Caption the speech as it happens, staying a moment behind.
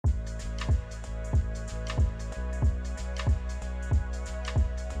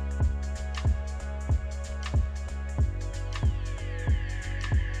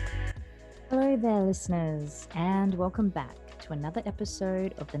there, listeners, and welcome back to another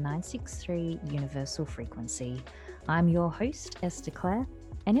episode of the 963 Universal Frequency. I'm your host, Esther Claire,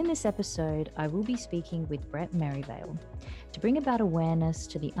 and in this episode, I will be speaking with Brett Merivale to bring about awareness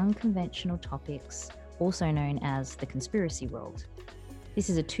to the unconventional topics, also known as the conspiracy world. This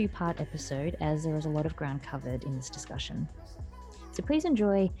is a two-part episode as there is a lot of ground covered in this discussion. So please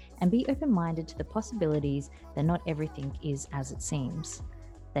enjoy and be open-minded to the possibilities that not everything is as it seems,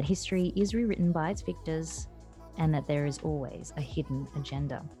 that history is rewritten by its victors, and that there is always a hidden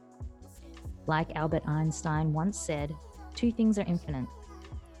agenda. Like Albert Einstein once said, two things are infinite: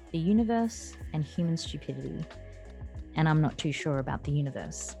 the universe and human stupidity. And I'm not too sure about the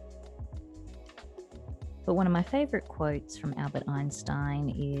universe. But one of my favorite quotes from Albert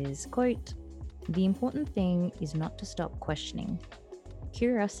Einstein is, quote, "The important thing is not to stop questioning.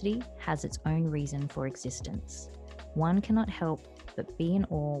 Curiosity has its own reason for existence. One cannot help but be in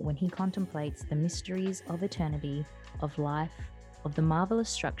awe when he contemplates the mysteries of eternity, of life, of the marvelous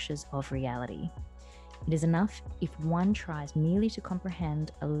structures of reality. It is enough if one tries merely to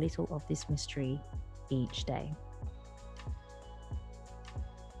comprehend a little of this mystery each day."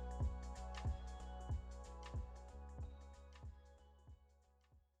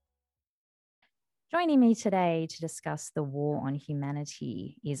 Joining me today to discuss the war on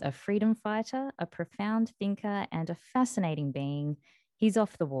humanity is a freedom fighter, a profound thinker, and a fascinating being. He's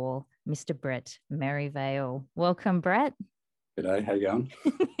off the wall, Mr. Brett Merivale. Welcome, Brett. G'day, how you going?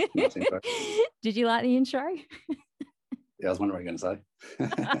 Nice intro. Did you like the intro? Yeah, I was wondering what you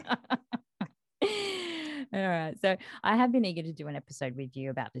were going to say. All right. So I have been eager to do an episode with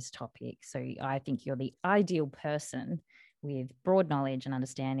you about this topic. So I think you're the ideal person with broad knowledge and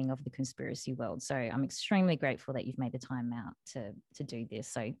understanding of the conspiracy world. So I'm extremely grateful that you've made the time out to do this.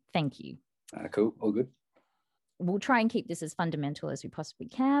 So thank you. Cool. All good. We'll try and keep this as fundamental as we possibly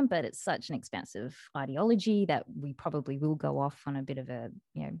can, but it's such an expansive ideology that we probably will go off on a bit of a,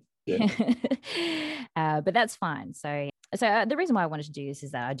 Yeah. But that's fine. So the reason why I wanted to do this is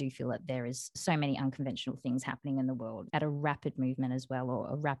that I do feel that there is so many unconventional things happening in the world at a rapid movement as well,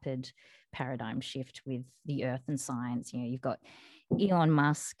 or a rapid paradigm shift with the earth and science. You've got Elon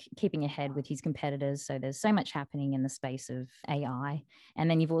Musk keeping ahead with his competitors. So there's so much happening in the space of AI. And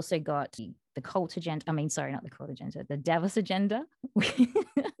then you've also got the cult agenda. I mean, sorry, not the cult agenda, the Davos agenda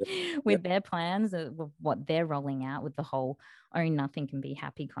with their plans of what they're rolling out with the whole own nothing can be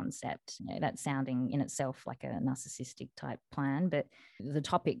happy concept. That's sounding in itself like a narcissistic type plan. But the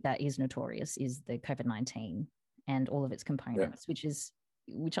topic that is notorious is the COVID-19 and all of its components, which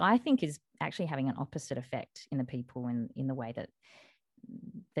I think is actually having an opposite effect in the people in the way that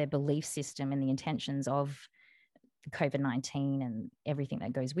their belief system and the intentions of the COVID-19 and everything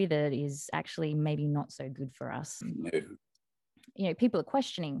that goes with it is actually maybe not so good for us. No. People are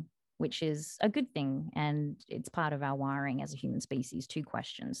questioning, which is a good thing. And it's part of our wiring as a human species to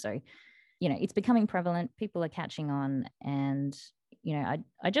question. So, it's becoming prevalent. People are catching on. And,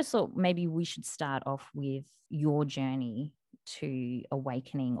 I just thought maybe we should start off with your journey to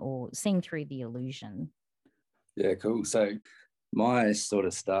awakening or seeing through the illusion. Yeah, cool. So my sort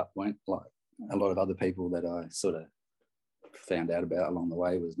of start went like a lot of other people that I sort of found out about along the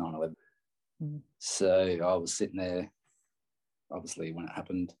way was 9/11. So I was sitting there, obviously when it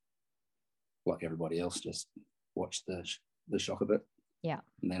happened, like everybody else, just watched the shock of it. Yeah.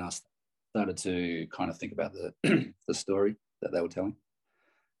 And then I started to kind of think about the the story that they were telling,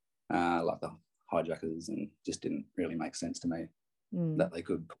 like the hijackers, and just didn't really make sense to me that they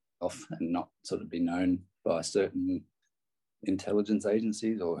could pull off and not sort of be known by certain intelligence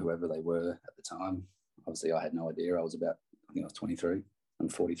agencies or whoever they were at the time. Obviously, I had no idea. I was 23. I'm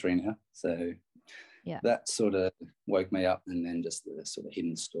 43 now. So that sort of woke me up, and then just the sort of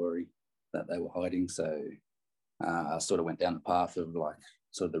hidden story that they were hiding. So I sort of went down the path of like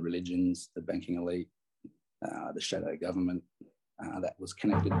sort of the religions, the banking elite, the shadow government that was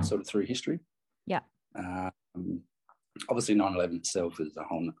connected sort of through history. Yeah. Obviously 9/11 itself is a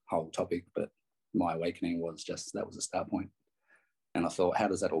whole topic, but my awakening was just, that was a start point. And I thought, how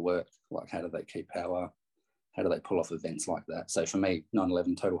does that all work? Like, how do they keep power? How do they pull off events like that? So for me,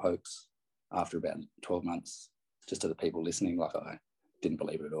 9/11, total hoax. After about 12 months, just to the people listening, like I didn't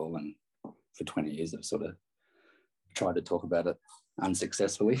believe it at all. And for 20 years, I've sort of tried to talk about it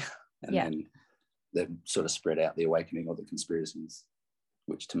unsuccessfully. And then they've sort of spread out the awakening of the conspiracies,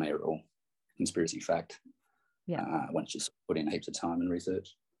 which to me are all conspiracy fact. Once you put in heaps of time and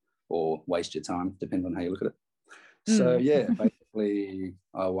research, or waste your time, depends on how you look at it. So basically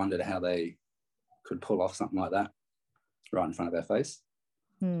I wondered how they could pull off something like that right in front of our face.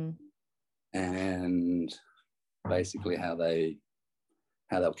 And basically how they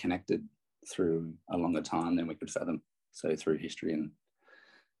were connected through a longer time than we could fathom. So through history, and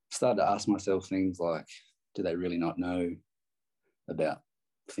started to ask myself things like, do they really not know about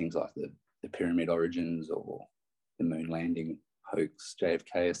things like the pyramid origins or the moon landing hoax,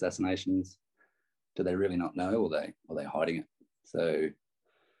 JFK assassinations? Do they really not know, or are they hiding it? So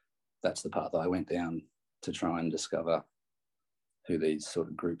that's the path I went down, to try and discover who these sort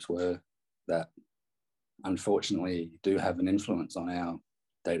of groups were that unfortunately do have an influence on our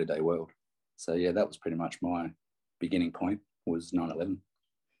day-to-day world. So yeah, that was pretty much my beginning point, was 9/11.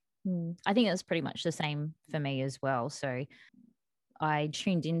 I think it was pretty much the same for me as well. So I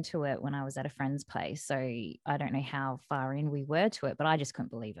tuned into it when I was at a friend's place. So I don't know how far in we were to it, but I just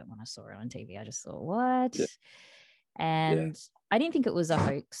couldn't believe it when I saw it on TV. I just thought, what? Yeah. And I didn't think it was a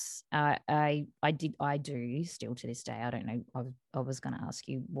hoax. I do still to this day. I don't know. I was going to ask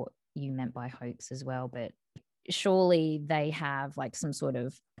you what you meant by hoax as well, but surely they have like some sort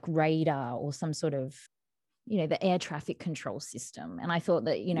of radar or some sort of, the air traffic control system. And I thought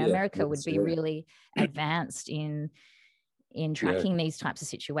that, America would be really advanced in tracking these types of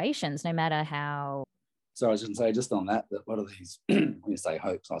situations, no matter how. So I was going to say, just on that a lot of these, when you say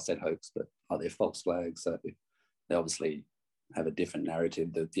hoax, I said hoax, but they're false flags. So they obviously have a different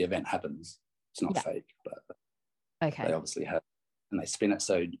narrative. The event happens. It's not fake, but they obviously have, and they spin it.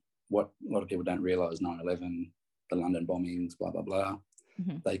 So what a lot of people don't realise, 9/11, the London bombings, blah, blah, blah,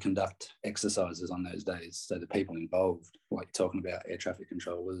 they conduct exercises on those days. So the people involved, like talking about air traffic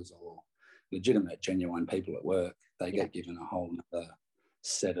controllers or legitimate, genuine people at work, they get given a whole other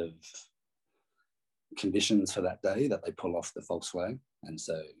set of conditions for that day that they pull off the false flag. And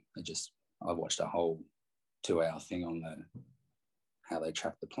so I watched a whole 2-hour thing on how they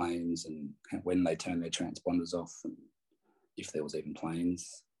track the planes and when they turn their transponders off and if there was even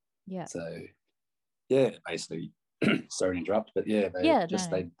planes. Yeah. So yeah, basically, sorry to interrupt, but they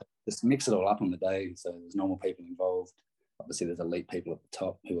just mix it all up on the day. So there's normal people involved. Obviously, there's elite people at the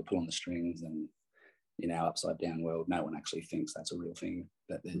top who are pulling the strings, and in our upside down world, no one actually thinks that's a real thing,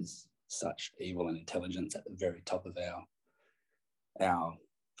 that there's such evil and intelligence at the very top of our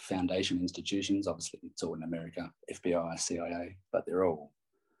foundation institutions. Obviously, it's all in America, FBI, CIA, but they're all,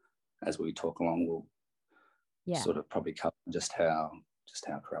 as we talk along, will sort of probably cover just how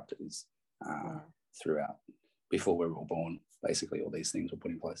corrupt it is throughout. Before we were all born, basically, all these things were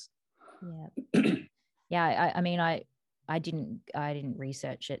put in place. I mean, I didn't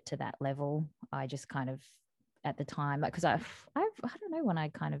research it to that level. I just kind of, at the time, like, because I don't know when I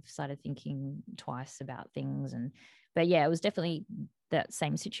kind of started thinking twice about things, but it was definitely that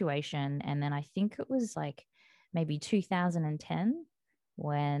same situation. And then I think it was like maybe 2010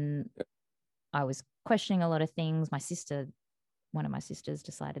 when I was questioning a lot of things. One of my sisters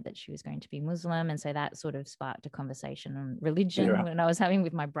decided that she was going to be Muslim, and so that sort of sparked a conversation on religion when I was having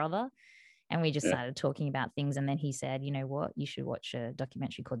with my brother. And we just started talking about things. And then he said, you know what, you should watch a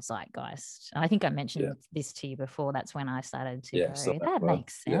documentary called Zeitgeist. And I think I mentioned this to you before. That's when I started to go, that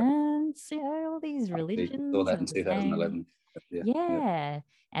makes sense. All these religions. I saw that in 2011.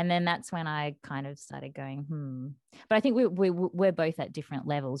 And then that's when I kind of started going, But I think we're both at different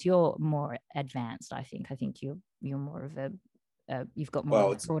levels. You're more advanced, I think. I think you're more of you've got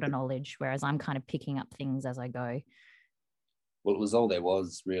more broader knowledge, whereas I'm kind of picking up things as I go. Well, it was all there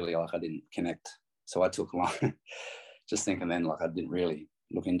was, really. Like, I didn't connect. So I took long, just thinking then, like, I didn't really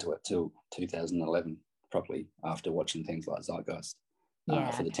look into it till 2011 properly, after watching things like Zeitgeist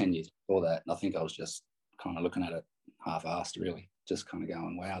for the 10 years before that. And I think I was just kind of looking at it half-assed, really, just kind of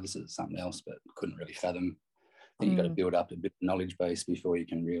going, wow, this is something else, but couldn't really fathom. I think you've got to build up a bit of knowledge base before you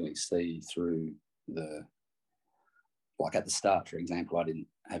can really see through like at the start, for example, I didn't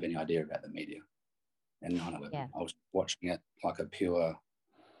have any idea about the media. And 9/11, I was watching it like a pure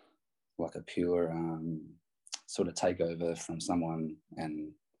sort of takeover from someone,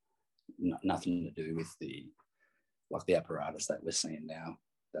 and nothing to do with the apparatus that we're seeing now.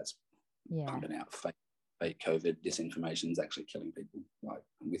 That's pumping out fake COVID disinformation is actually killing people, like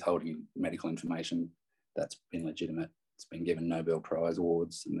withholding medical information that's been legitimate. It's been given Nobel Prize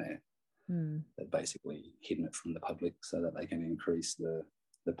awards, and they're basically hidden it from the public so that they can increase the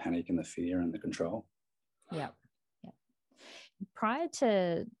panic and the fear and the control. Prior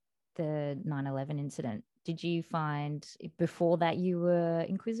to the 9/11 incident, did you find before that you were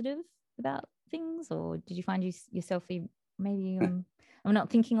inquisitive about things, or did you find yourself maybe I'm not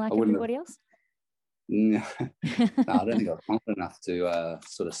thinking like everybody else? No, I don't think I was confident enough to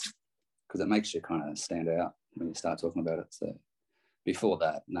sort of, because it makes you kind of stand out when you start talking about it. So before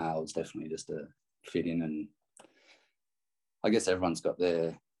that, no, it was definitely just to fit in, and I guess everyone's got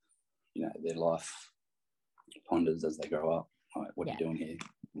their life ponders as they grow up. Like, what are you doing here?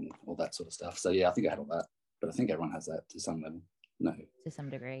 and all that sort of stuff. So yeah, I think I had all that, but I think everyone has that to some level. No, to some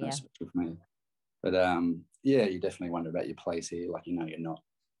degree, no yeah. special for me. But yeah, you definitely wonder about your place here. Like, you're not,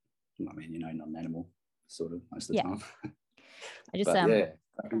 I mean, you're not an animal, sort of, most of the time. I just but yeah,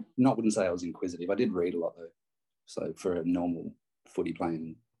 wouldn't say I was inquisitive. I did read a lot though. So for a normal footy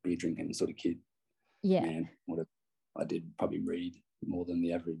playing, beer drinking sort of kid, man, I did probably read more than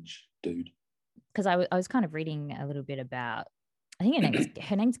the average dude. Because I was kind of reading a little bit about, I think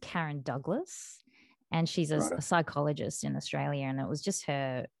her name's Karen Douglas, and she's a psychologist in Australia, and it was just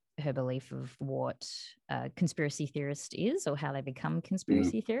her belief of what a conspiracy theorist is, or how they become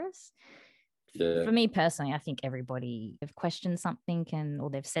conspiracy theorists. Yeah. For me personally, I think everybody have questioned something or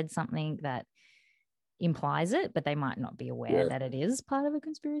they've said something that implies it, but they might not be aware that it is part of a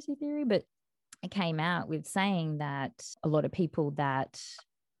conspiracy theory. But it came out with saying that a lot of people that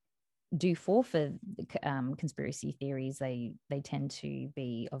do fall for conspiracy theories, they tend to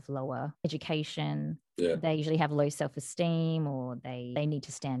be of lower education. Yeah. They usually have low self-esteem, or they need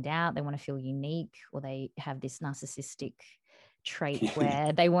to stand out. They want to feel unique, or they have this narcissistic trait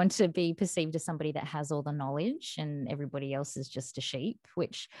where they want to be perceived as somebody that has all the knowledge and everybody else is just a sheep,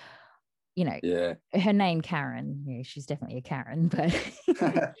 which, her name Karen, she's definitely a Karen, but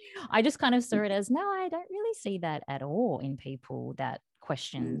I just kind of saw it as, no, I don't really see that at all in people that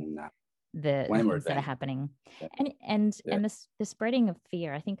question the things that are happening. And the spreading of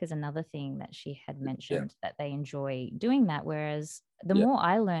fear, I think, is another thing that she had mentioned, that they enjoy doing that, whereas the more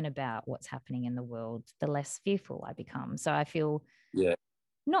I learn about what's happening in the world, the less fearful I become. So I feel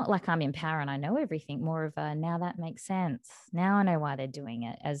not like I'm in power and I know everything, more of a, now that makes sense, now I know why they're doing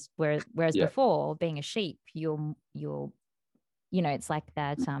it, whereas before, being a sheep, you're it's like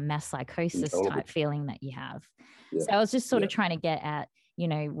that mass psychosis type feeling that you have. So I was just sort of trying to get at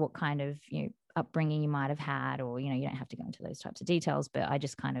what kind of upbringing you might have had, or you don't have to go into those types of details, but I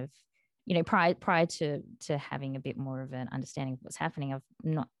just kind of prior to having a bit more of an understanding of what's happening,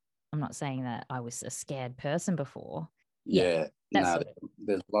 I'm not saying that I was a scared person before. There's a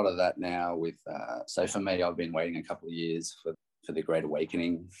lot of that now with so for me, I've been waiting a couple of years for the Great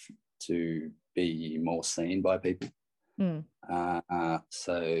Awakening to be more seen by people. The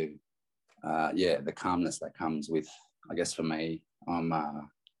calmness that comes with, I guess for me,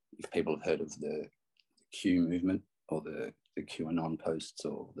 if people have heard of the Q movement, or the QAnon posts,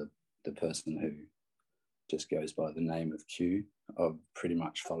 or the person who just goes by the name of Q, I've pretty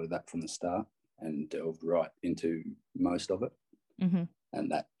much followed that from the start and delved right into most of it.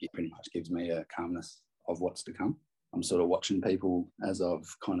 And that pretty much gives me a calmness of what's to come. I'm sort of watching people, as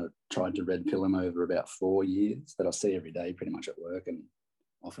I've kind of tried to red pill them over about 4 years, that I see every day pretty much at work and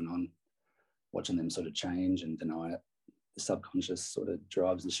off and on, watching them sort of change and deny it. The subconscious sort of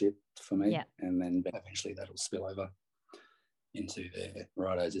drives the ship for me. And then eventually that'll spill over into their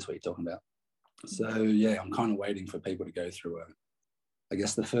rightos, is what you're talking about. So I'm kind of waiting for people to go through I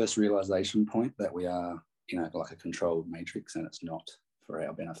guess the first realization point that we are, like a controlled matrix, and it's not for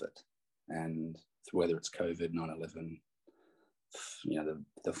our benefit. And whether it's COVID, 9/11,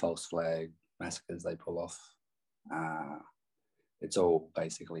 the false flag massacres they pull off, it's all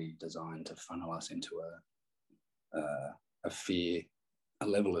basically designed to funnel us into a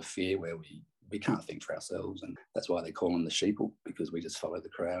level of fear where we can't think for ourselves. And that's why they call them the sheeple, because we just follow the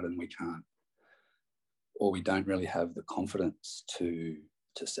crowd, and we can't, or we don't really have the confidence to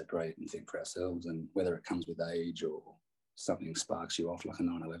separate and think for ourselves. And whether it comes with age, or something sparks you off like a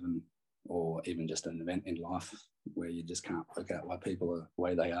 9/11, or even just an event in life where you just can't work out why people are the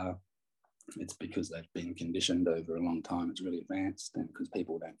way they are, it's because they've been conditioned over a long time. It's really advanced, and because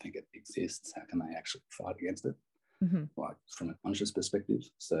people don't think it exists, how can they actually fight against it? Like from a conscious perspective.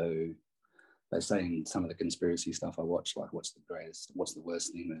 So they say in some of the conspiracy stuff I watch, like what's the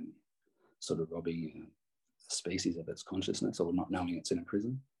worst thing than sort of robbing a species of its consciousness, or not knowing it's in a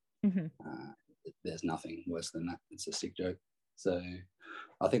prison? There's nothing worse than that. It's a sick joke. So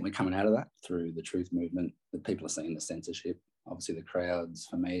I think we're coming out of that through the truth movement. The people are seeing the censorship. Obviously the crowds,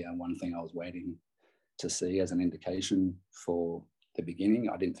 for me, are one thing I was waiting to see as an indication for the beginning.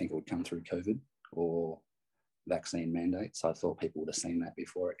 I didn't think it would come through COVID or vaccine mandates. I thought people would have seen that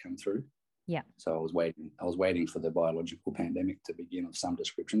before it came through. So I was waiting for the biological pandemic to begin of some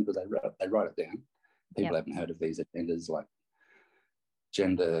description, because they write it down. People haven't heard of these agendas like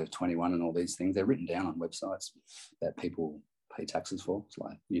Gender 21 and all these things. They're written down on websites that people pay taxes for. It's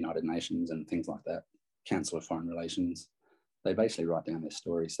like United Nations and things like that, Council of Foreign Relations. They basically write down their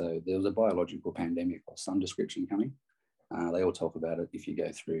story. So there was a biological pandemic or some description coming. They all talk about it. If you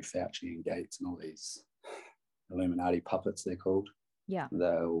go through Fauci and Gates and all these Illuminati puppets, they're called.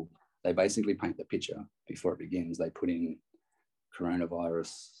 They basically paint the picture before it begins. They put in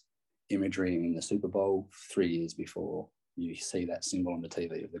coronavirus imagery in the Super Bowl 3 years before you see that symbol on the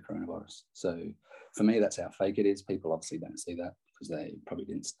TV of the coronavirus. So for me, that's how fake it is. People obviously don't see that because they probably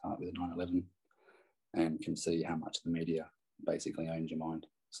didn't start with 9/11 and can see how much the media basically owns your mind.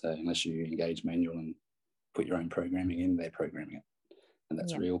 So unless you engage manual and put your own programming in, they're programming it. And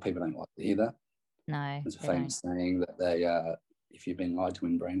that's real. People don't like to hear that. No. There's a famous saying that they, if you've been lied to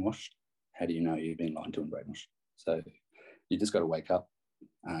and brainwashed, how do you know you've been lied to and brainwashed? So you just got to wake up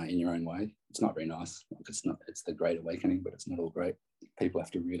in your own way. It's not very nice. Like it's the great awakening, but it's not all great. People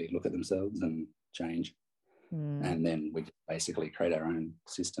have to really look at themselves and change. And then we basically create our own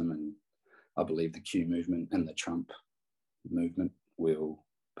system. And I believe the Q movement and the Trump movement will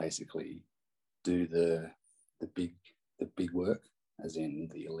basically do the big work, as in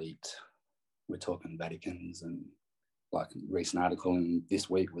the elite. We're talking Vaticans, and like a recent article in this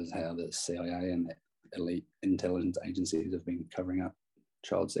week was how the CIA and the elite intelligence agencies have been covering up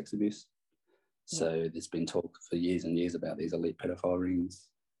child sex abuse. So there's been talk for years and years about these elite pedophile rings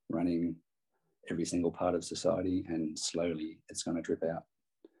running every single part of society, and slowly it's going to drip out.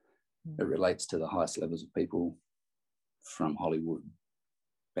 It relates to the highest levels of people, from Hollywood,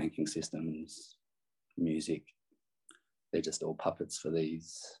 banking systems, music. They're just all puppets for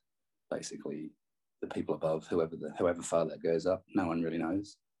these, basically the people above, however far that goes up. No one really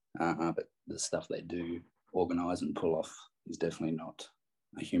knows. But the stuff they do organise and pull off is definitely not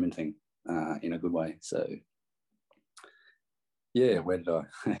a human thing in a good way. So yeah, where did I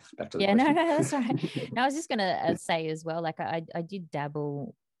back to the question? No, that's right. No, I was just gonna say as well, like I did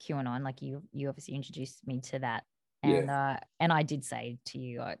dabble QAnon, like you obviously introduced me to that. And I did say to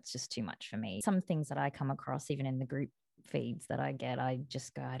you, it's just too much for me. Some things that I come across, even in the group feeds that I get, I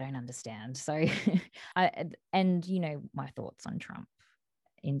just go, I don't understand. So and you know my thoughts on Trump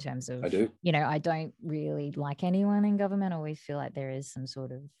in terms of, I do. You know, I don't really like anyone in government. I always feel like there is some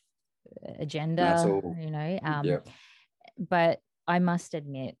sort of agenda. That's all. You know, but I must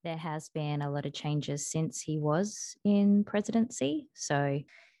admit there has been a lot of changes since he was in presidency. So,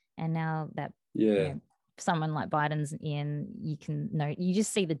 and now that you know, someone like Biden's in, you can know, you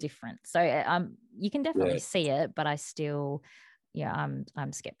just see the difference. So you can definitely see it, but I still,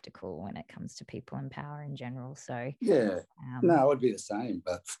 I'm skeptical when it comes to people in power in general. So no, I would be the same.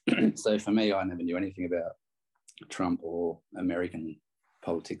 But so for me, I never knew anything about Trump or American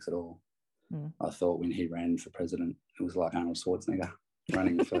politics at all. I thought when he ran for president, it was like Arnold Schwarzenegger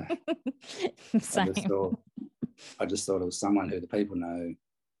running for. I just thought it was someone who the people know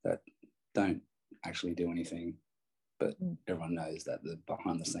that don't actually do anything, but everyone knows that the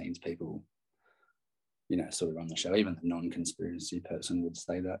behind the scenes people, you know, sort of run the show. Even the non-conspiracy person would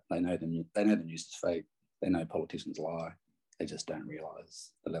say that they know the news is fake. They know politicians lie. They just don't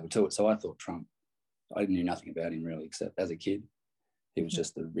realise the level to it. So I thought Trump, I knew nothing about him really, except as a kid, he was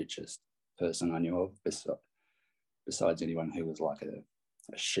just the richest person I knew of, besides anyone who was like a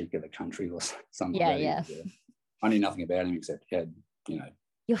sheik of the country or something. I knew nothing about him except he had, you know,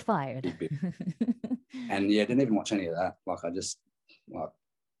 you're fired. And didn't even watch any of that. Like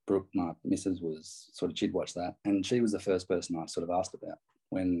Brooke, my missus, was sort of, she'd watch that, and she was the first person I sort of asked about.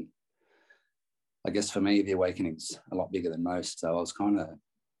 When I guess for me the awakening's a lot bigger than most, so I was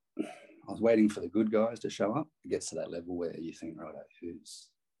waiting for the good guys to show up. It gets to that level where you think, right,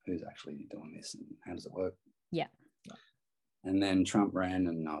 who's actually doing this and how does it work? And then Trump ran,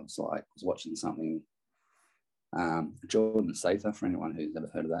 and I was watching something. Jordan Sather, for anyone who's never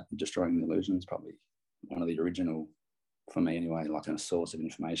heard of that, Destroying the Illusion, is probably one of the original, for me anyway, like a source of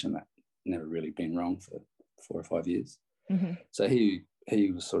information that never really been wrong for 4 or 5 years. So he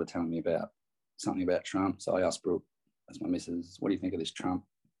was sort of telling me about something about Trump. So I asked Brooke, as my missus, what do you think of this Trump?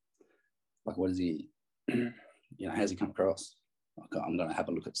 Like, what is he, you know, how's he come across? Like, I'm going to have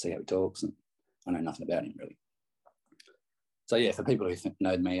a look at, see how he talks, and I know nothing about him really. So for people who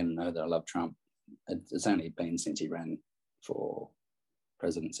know me and know that I love Trump, it's only been since he ran for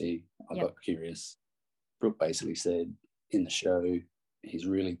presidency, I got curious. Brooke basically said in the show, he's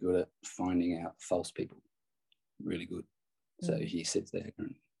really good at finding out false people, really good. So he sits there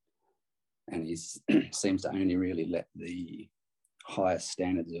and he seems to only really let the highest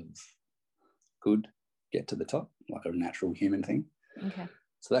standards of good get to the top, like a natural human thing.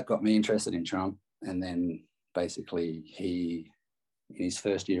 So that got me interested in Trump. And then basically in his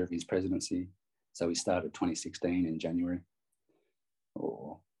first year of his presidency, so he started 2016 in January,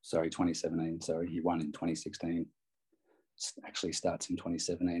 2017, he won in 2016, actually starts in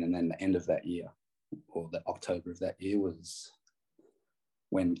 2017. And then the end of that year, or the October of that year, was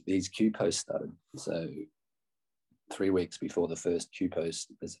when these Q posts started. So 3 weeks before the first Q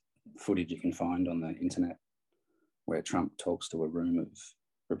post, there's footage you can find on the internet where Trump talks to a room of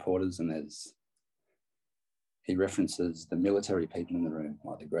reporters, and he references the military people in the room,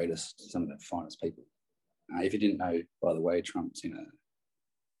 like the greatest, some of the finest people. If you didn't know, by the way, Trump's in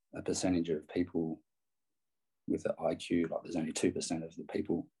a percentage of people with the IQ, like there's only 2% of the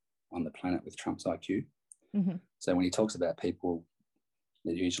people on the planet with Trump's IQ. Mm-hmm. So when he talks about people,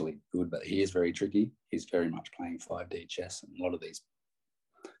 they're usually good, but he is very tricky. He's very much playing 5D chess, and a lot of these,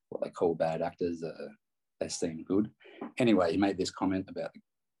 what they call bad actors, they seem good. Anyway, he made this comment about,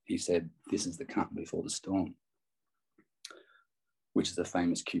 he said, "This is the calm before the storm," which is a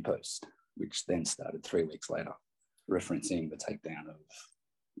famous Q post, which then started 3 weeks later, referencing the takedown of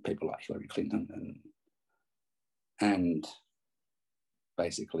people like Hillary Clinton and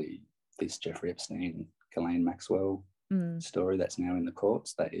basically this Jeffrey Epstein, Ghislaine Maxwell story that's now in the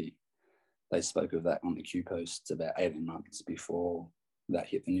courts. They spoke of that on the Q posts about 18 months before that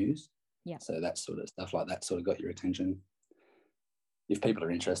hit the news. Yeah. So that sort of stuff like that sort of got your attention. If people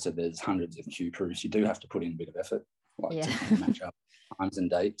are interested, there's hundreds of Q proofs. You do have to put in a bit of effort, like to match up times and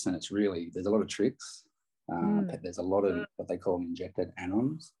dates, and it's really, there's a lot of tricks. There's a lot of what they call injected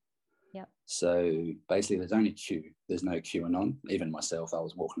anons. Yep. So basically there's only Q, there's no QAnon. Even myself, I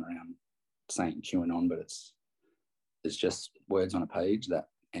was walking around saying QAnon, but it's just words on a page that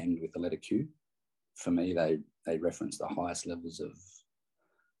end with the letter Q. For me, they reference the highest levels of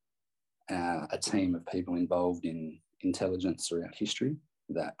a team of people involved in intelligence throughout history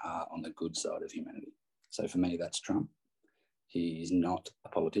that are on the good side of humanity. So for me, that's Trump. He's not a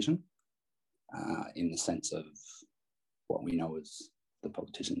politician in the sense of what we know as the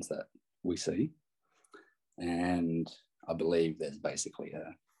politicians that we see. And I believe there's basically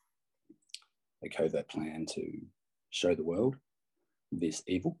a covert plan to show the world this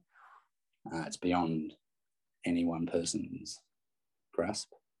evil. It's beyond any one person's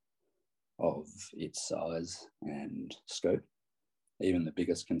grasp of its size and scope. Even the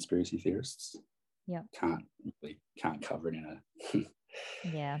biggest conspiracy theorists can't cover it in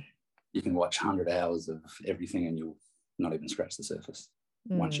a You can watch 100 hours of everything and you'll not even scratch the surface.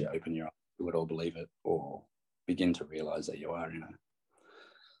 Once you open your eyes, you would all believe it, or begin to realize that you're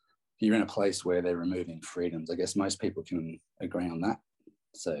in a place where they're removing freedoms. I guess most people can agree on that.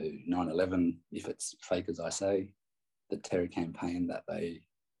 So 9/11, if it's fake as I say, the terror campaign that they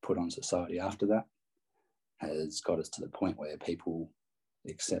put on society after that has got us to the point where people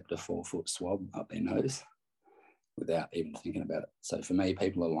accept a 4-foot swab up their nose without even thinking about it. So for me,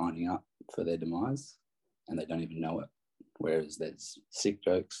 people are lining up for their demise and they don't even know it. Whereas there's sick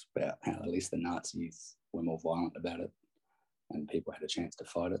jokes about how at least the Nazis were more violent about it and people had a chance to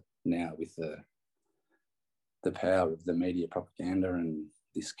fight it. Now with the power of the media propaganda and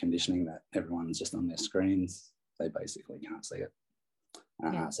this conditioning that everyone's just on their screens, they basically can't see it.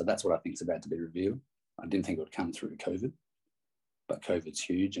 So that's what I think is about to be revealed. I didn't think it would come through COVID, but COVID's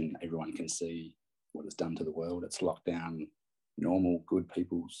huge and everyone can see what it's done to the world. It's locked down normal, good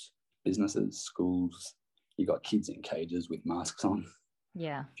people's businesses, schools. You got kids in cages with masks on.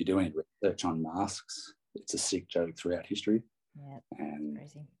 Yeah. If you do any research on masks, it's a sick joke throughout history. Yeah, and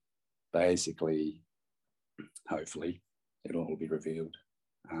crazy. Basically, hopefully, it'll all be revealed.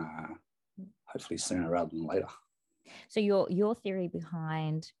 Hopefully sooner rather than later. So your theory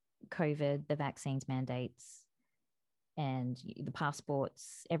behind COVID, the vaccines mandates, and the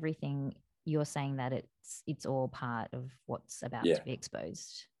passports, everything, you're saying that it's all part of what's about to be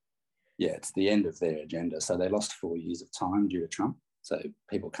exposed. Yeah, it's the end of their agenda. So they lost 4 years of time due to Trump. So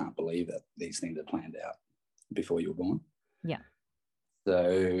people can't believe that these things are planned out before you were born. Yeah.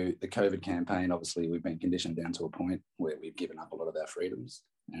 So the COVID campaign, obviously, we've been conditioned down to a point where we've given up a lot of our freedoms.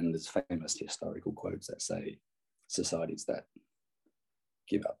 And there's famous historical quotes that say societies that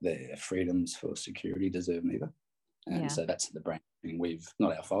give up their freedoms for security deserve neither. And so that's the brain thing.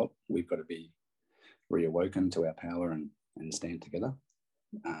 Not our fault. We've got to be reawoken to our power and stand together.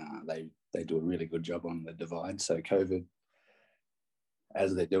 They do a really good job on the divide. So COVID,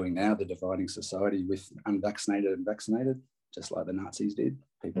 as they're doing now, they're dividing society with unvaccinated and vaccinated, just like the Nazis did.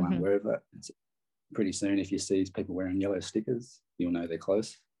 People aren't aware of that. Pretty soon, if you see people wearing yellow stickers, you'll know they're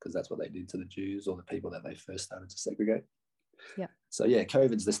close, because that's what they did to the Jews or the people that they first started to segregate. Yeah. So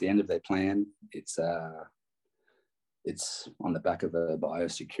COVID's just the end of their plan. It's on the back of a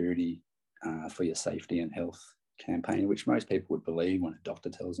biosecurity for your safety and health campaign, which most people would believe when a doctor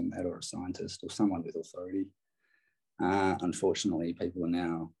tells them that, or a scientist or someone with authority. Unfortunately, people are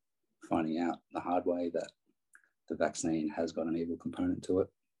now finding out the hard way that the vaccine has got an evil component to it,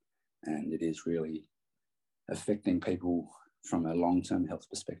 and it is really affecting people from a long-term health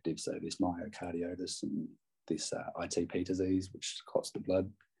perspective. So this myocarditis and this ITP disease, which clots the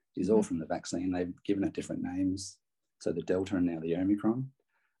blood, is all from the vaccine. They've given it different names. So the Delta and now the Omicron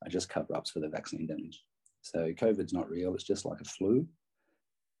are just cover-ups for the vaccine damage. So COVID's not real. It's just like a flu.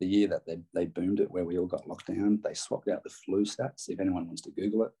 The year that they boomed it, where we all got locked down, they swapped out the flu stats. If anyone wants to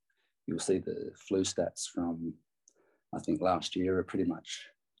Google it, you'll see the flu stats from, I think, last year are pretty much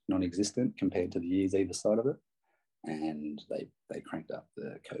non-existent compared to the years either side of it. And they cranked up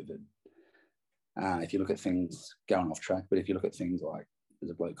the COVID. If you look at things, going off track, but if you look at things like,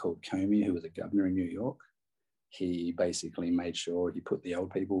 there's a bloke called Comey who was a governor in New York. He basically made sure he put the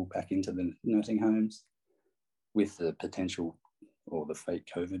old people back into the nursing homes with the potential or the fake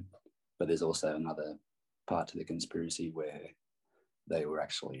COVID. But there's also another part to the conspiracy where they were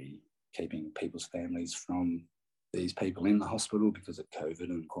actually keeping people's families from these people in the hospital because of COVID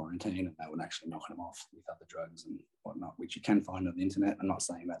and quarantine, and they were actually knocking them off with other drugs and whatnot, which you can find on the internet. I'm not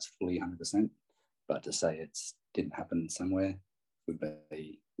saying that's fully 100%, but to say it didn't happen somewhere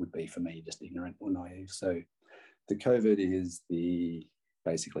would be for me just ignorant or naive. So the COVID is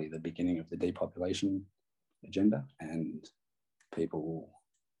basically the beginning of the depopulation agenda, and people,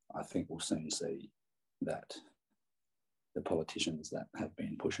 I think, will soon see that the politicians that have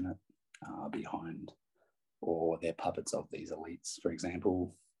been pushing it are behind, or they're puppets of these elites. For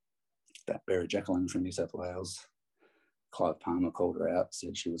example, that Berry Jacqueline from New South Wales, Clive Palmer called her out,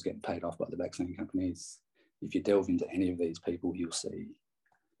 said she was getting paid off by the vaccine companies. If you delve into any of these people, you'll see,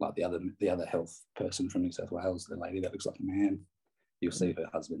 like the other health person from New South Wales, the lady that looks like a man, you'll see her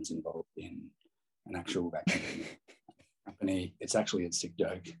husband's involved in an actual vaccine company. It's actually a sick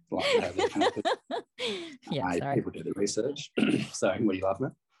joke. Like how they're connected. Yeah, sorry. People do the research. So what are you laughing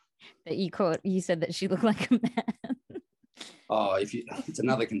at? That you said that she looked like a man. Oh, it's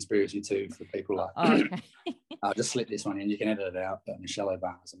another conspiracy too for people like. Oh, okay. I'll just slip this one in. You can edit it out, but Michelle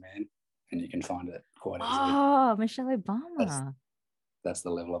Obama's a man, and you can find it quite easily. Oh, Michelle Obama. That's the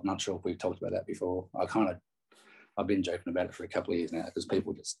level. I'm not sure if we've talked about that before. I've been joking about it for a couple of years now because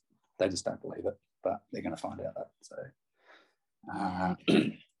people just don't believe it, but they're going to find out that. So,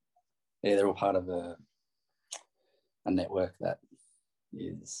 yeah, they're all part of a network that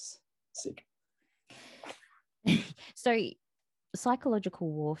is sick. So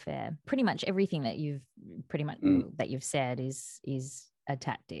psychological warfare, pretty much everything that you've said is a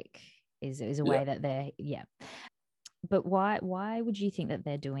tactic, is a way that they're but why would you think that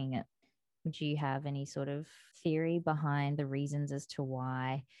they're doing it? Would you have any sort of theory behind the reasons as to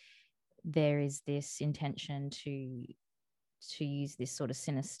why there is this intention to use this sort of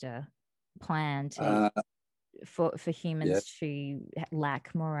sinister plan for humans to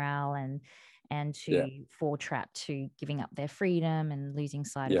lack morale and to fall trap to giving up their freedom and losing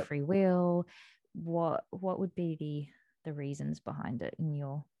sight of free will? What would be the reasons behind it in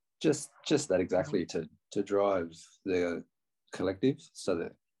your just that exactly, to drive the collective, so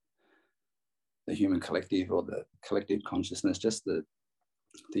that the human collective or the collective consciousness, just the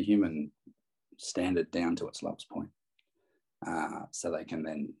human standard down to its lowest point, so they can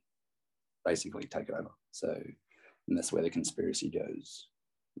then basically take it over. So, and that's where the conspiracy goes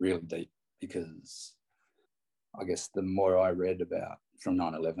really deep, because I guess the more I read about from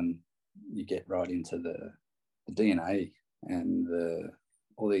 9/11, you get right into the DNA and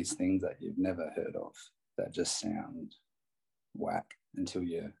all these things that you've never heard of that just sound whack until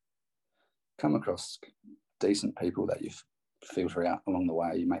you come across decent people that you filter out along the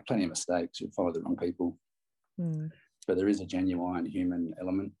way. You make plenty of mistakes, you follow the wrong people. But there is a genuine human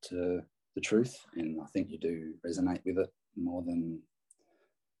element to the truth, and I think you do resonate with it more than,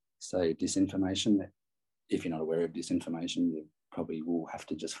 say, disinformation. If you're not aware of disinformation, you probably will have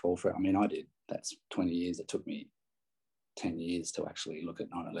to just fall for it. I mean, I did. That's 20 years. It took me 10 years to actually look at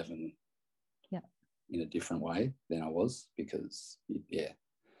 9/11 in a different way than I was, because,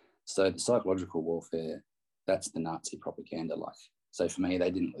 So the psychological warfare, that's the Nazi propaganda. Like, so for me,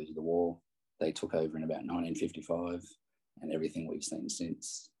 they didn't lose the war. They took over in about 1955, and everything we've seen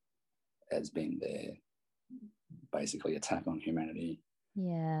since has been their basically attack on humanity.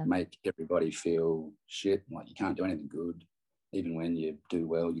 Make everybody feel shit, like you can't do anything good. Even when you do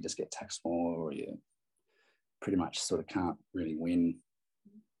well, you just get taxed more, or you pretty much sort of can't really win.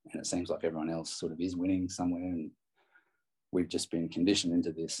 And it seems like everyone else sort of is winning somewhere, and we've just been conditioned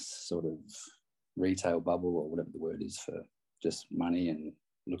into this sort of retail bubble, or whatever the word is, for just money and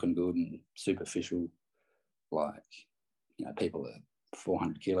looking good and superficial. Like, people are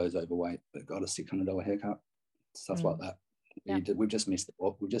 400 kilos overweight but got a $600 haircut, stuff like that. We've just missed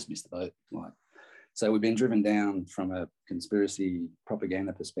the boat. Like, so we've been driven down from a conspiracy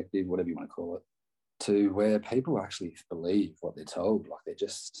propaganda perspective, whatever you want to call it, to where people actually believe what they're told. Like, they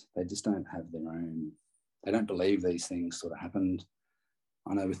just don't have their own. They don't believe these things sort of happened.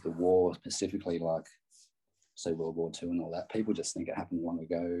 I know with the war specifically, like, say World War II and all that, people just think it happened long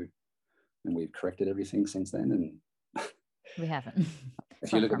ago, and we've corrected everything since then. And We haven't.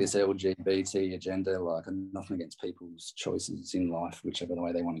 if you look at this LGBT agenda, like, I'm nothing against people's choices in life, whichever the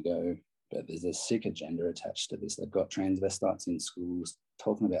way they want to go, but there's a sick agenda attached to this. They've got transvestites in schools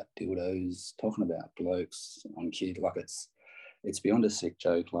talking about dildos, talking about blokes on kids. Like, it's beyond a sick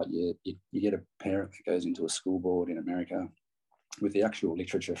joke. Like, you get a parent that goes into a school board in America with the actual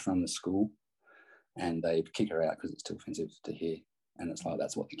literature from the school, and they kick her out because it's too offensive to hear. And it's like,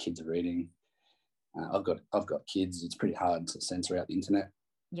 that's what the kids are reading. I've got kids. It's pretty hard to censor out the internet.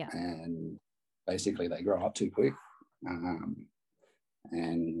 Yeah. And basically they grow up too quick.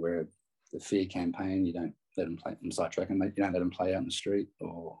 And where the fear campaign, you don't let them play, I'm sidetracking, you don't let them play out in the street,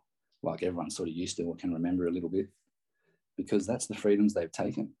 or like everyone's sort of used to or can remember a little bit, because that's the freedoms they've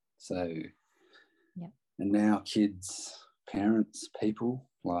taken. So, yeah. And now kids, parents, people,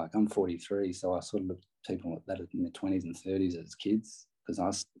 like, I'm 43, so I sort of look at people that are in their 20s and 30s as kids, because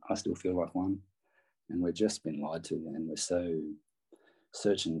I still feel like one. And we've just been lied to, and we're so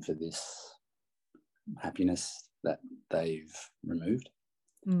searching for this happiness that they've removed.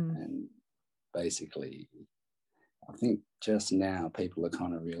 And basically, I think just now people are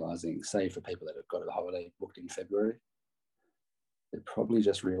kind of realising, say for people that have got a holiday booked in February, they're probably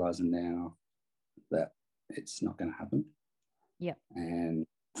just realising now that it's not going to happen. Yeah. And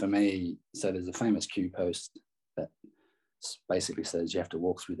for me, so there's a famous Q post that basically says you have to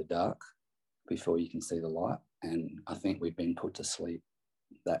walk through the dark before you can see the light. And I think we've been put to sleep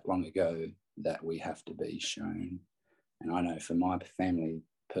that long ago that we have to be shown. And I know for my family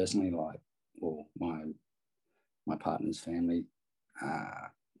personally, like, or my partner's family,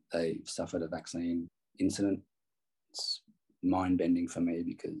 they suffered a vaccine incident. It's mind-bending for me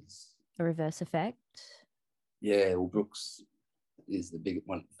because... A reverse effect? Yeah, well, Brooks is the big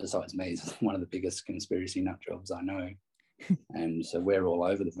one, besides me, is one of the biggest conspiracy nut jobs I know. And so we're all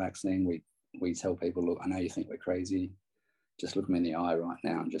over the vaccine. We tell people, look, I know you think we're crazy. Just look me in the eye right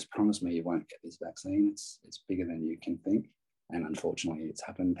now and just promise me you won't get this vaccine. It's bigger than you can think. And unfortunately, it's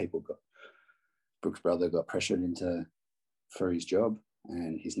happened. Brooks' brother got pressured for his job,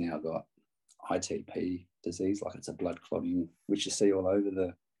 and he's now got ITP disease, like it's a blood clotting, which you see all over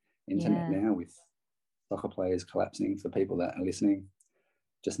the internet now, with soccer players collapsing. For people that are listening,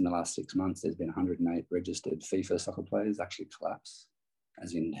 just in the last 6 months, there's been 108 registered FIFA soccer players actually collapse,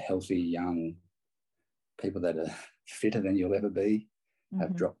 as in healthy, young people that are fitter than you'll ever be,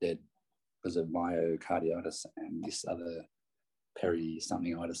 have dropped dead because of myocarditis and this other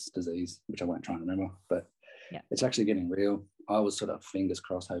peri-something-itis disease, which I won't try and remember. But it's actually getting real. I was sort of fingers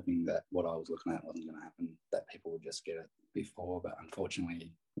crossed, hoping that what I was looking at wasn't going to happen, that people would just get it before. But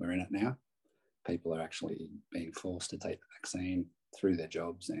unfortunately, we're in it now. People are actually being forced to take the vaccine through their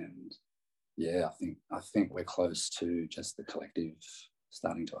jobs. And yeah, I think we're close to just the collective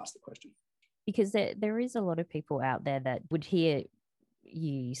starting to ask the question. Because there is a lot of people out there that would hear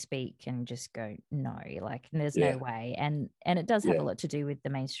you speak and just go, no, like there's no way. And it does have a lot to do with the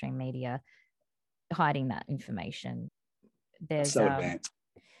mainstream media hiding that information. There's so advanced.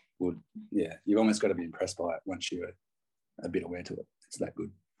 You've almost got to be impressed by it once you're a bit aware to it. It's that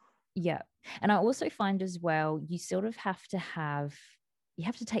good. Yeah. And I also find as well, you sort of have to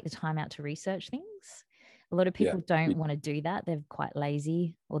take the time out to research things. A lot of people don't want to do that. They're quite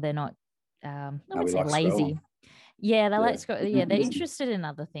lazy, or they're not, I wouldn't say lazy. Scrolling. Yeah, they like scroll. Yeah, they're interested in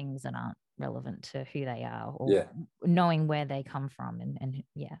other things that aren't relevant to who they are, or knowing where they come from. And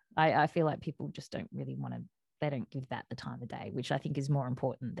I feel like people just don't really want to, they don't give that the time of day, which I think is more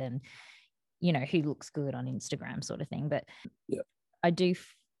important than, who looks good on Instagram sort of thing. But I do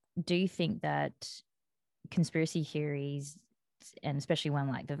think that conspiracy theories, and especially one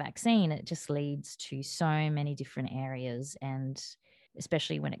like the vaccine, it just leads to so many different areas, and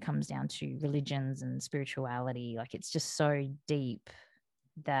especially when it comes down to religions and spirituality, like it's just so deep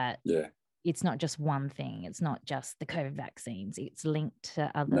that it's not just one thing. It's not just the COVID vaccines. It's linked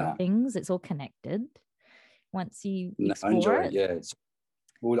to other things. It's all connected. Once you explore it.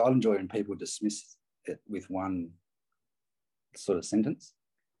 I enjoy when people dismiss it with one sort of sentence.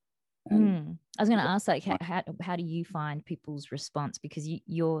 I was going to ask, like, how do you find people's response? Because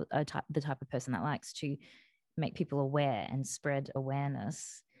you're the type of person that likes to make people aware and spread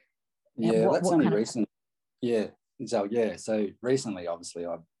awareness. That's only recent. So recently, obviously,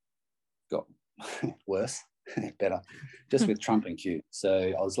 I've got worse, better, just with Trump and Q. So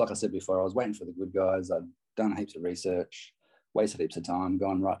I was, like I said before, I was waiting for the good guys. I'd done heaps of research, wasted heaps of time,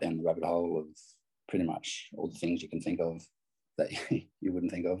 gone right down the rabbit hole of pretty much all the things you can think of that you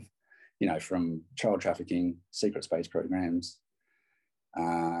wouldn't think of. From child trafficking, secret space programs,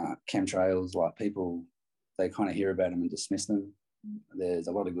 chemtrails, like people they kind of hear about them and dismiss them. There's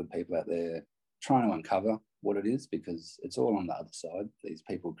a lot of good people out there trying to uncover what it is, because it's all on the other side. These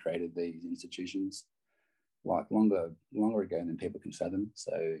people created these institutions like longer ago than people can fathom.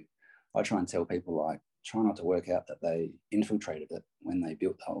 So I try and tell people, like, try not to work out that they infiltrated it when they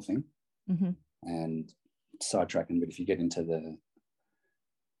built the whole thing. Mm-hmm. And sidetracking, but if you get into the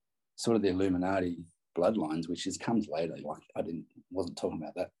sort of the Illuminati bloodlines, which comes later, like wasn't talking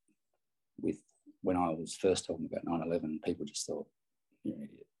about that with when I was first talking about 9/11, people just thought you're an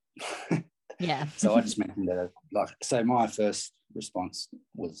idiot. Yeah. So I just mentioned that, like, so my first response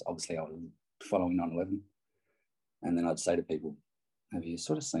was obviously I was following 9/11, and then I'd say to people, have you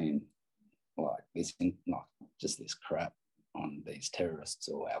sort of seen like this, like just this crap on these terrorists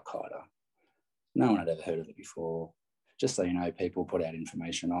or Al Qaeda? No one had ever heard of it before. Just so you know, people put out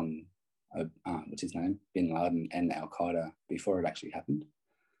information on what's his name, Bin Laden and Al Qaeda before it actually happened.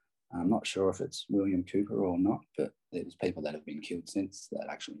 I'm not sure if it's William Cooper or not, but there's people that have been killed since that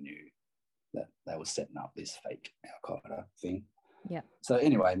actually knew that they were setting up this fake Al Qaeda thing. Yeah. So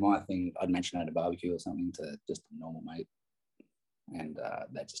anyway, my thing, I'd mentioned at a barbecue or something to just a normal mate, and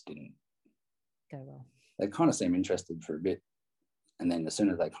that just didn't go well. They kind of seem interested for a bit, and then as soon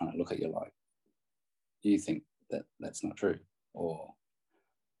as they kind of look at you like, do you think that that's not true, or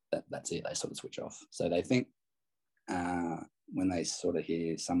that's it, they sort of switch off. So they think when they sort of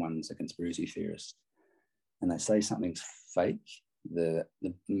hear someone's a conspiracy theorist and they say something's fake, the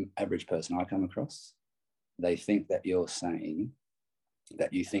average person I come across, they think that you're saying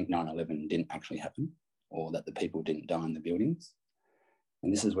that you think 9/11 didn't actually happen, or that the people didn't die in the buildings.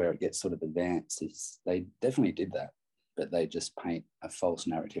 And this is where it gets sort of advanced, is they definitely did that, but they just paint a false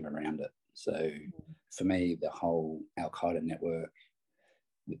narrative around it. So for me, the whole Al Qaeda network,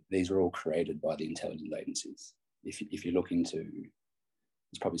 these were all created by the intelligence agencies. If you look into,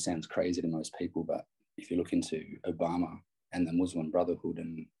 this probably sounds crazy to most people, but if you look into Obama and the Muslim Brotherhood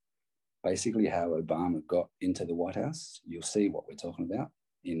and basically how Obama got into the White House, you'll see what we're talking about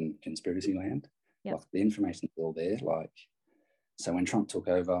in conspiracy land. Yep. Like the information's all there. Like, so when Trump took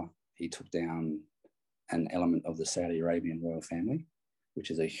over, he took down an element of the Saudi Arabian royal family, which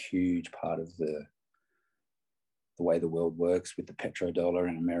is a huge part of the way the world works with the petrodollar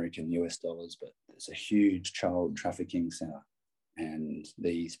and American US dollars. But there's a huge child trafficking center. And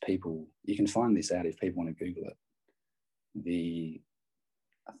these people, you can find this out if people want to Google it.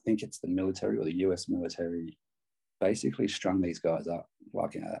 I think it's the military or the US military basically strung these guys up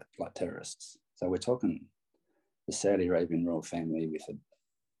like terrorists. So we're talking the Saudi Arabian royal family with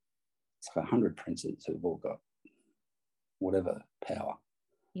it's like 100 princes who've all got whatever power.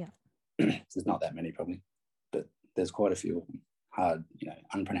 Yeah. There's not that many probably, but there's quite a few of them, hard,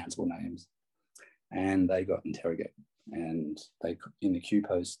 unpronounceable names. And they got interrogated. And they, in the Q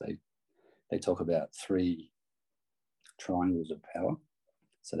post, they talk about 3 triangles of power.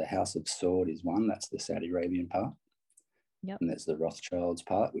 So the House of Sword is one, that's the Saudi Arabian part. Yep. And there's the Rothschilds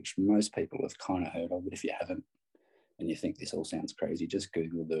part, which most people have kind of heard of, but if you haven't and you think this all sounds crazy, just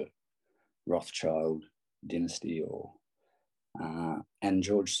Google the Rothschild dynasty and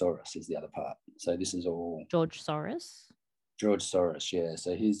George Soros is the other part. So this is all... George Soros? George Soros, yeah.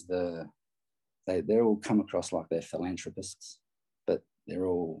 So he's they're all come across like they're philanthropists, but they're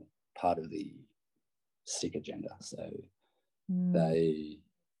all part of the sick agenda. So they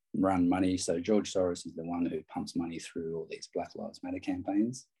run money. So George Soros is the one who pumps money through all these Black Lives Matter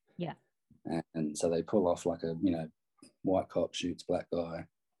campaigns. Yeah. And so they pull off like a, white cop shoots black guy,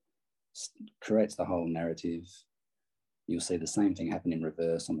 creates the whole narrative. You'll see the same thing happen in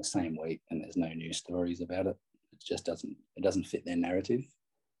reverse on the same week, and there's no news stories about it. It just doesn't fit their narrative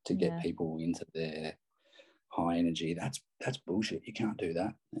to get people into their high energy. That's bullshit. You can't do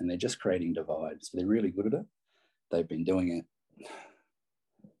that. And they're just creating divides. So they're really good at it. They've been doing it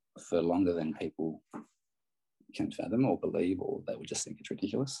for longer than people can fathom or believe, or they would just think it's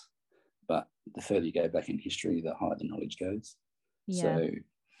ridiculous. But the further you go back in history, the higher the knowledge goes. Yeah. So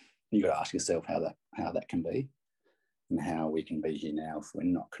you got to ask yourself how that can be, and how we can be here now if we're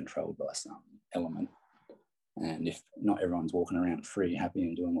not controlled by some element. And if not everyone's walking around free, happy,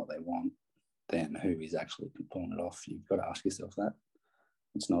 and doing what they want, then who is actually pulling it off? You've got to ask yourself that.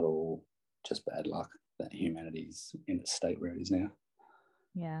 It's not all just bad luck that humanity's in its state where it is now.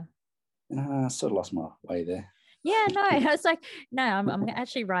 Yeah. I sort of lost my way there. Yeah, no, I was like, no, I'm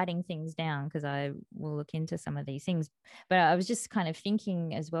actually writing things down because I will look into some of these things. But I was just kind of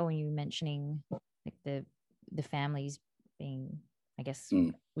thinking as well when you were mentioning like the families being, I guess,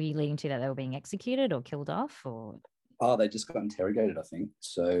 were you leading to that they were being executed or killed off, or? Oh, they just got interrogated, I think.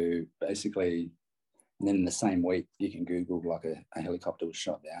 So basically, and then in the same week, you can Google like a helicopter was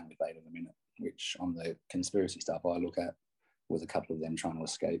shot down with 8 of them in it. which on the conspiracy stuff I look at was a couple of them trying to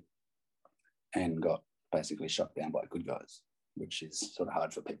escape and got basically shot down by good guys, which is sort of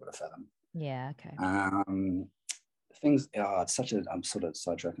hard for people to fathom. Yeah, okay. Things, it's such a, I'm sort of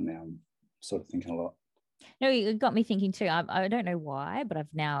sidetracking now. I'm sort of thinking a lot. No, it got me thinking too. I don't know why, but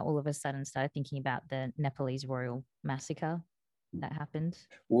I've now all of a sudden started thinking about the Nepalese royal massacre that happened.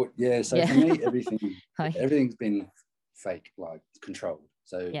 Well, yeah, so Yeah. for me, Like, everything's been fake, like controlled.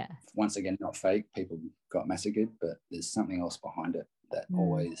 So yeah. once again, not fake, people got massacred, but there's something else behind it that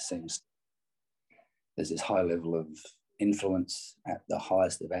always seems, there's this high level of influence at the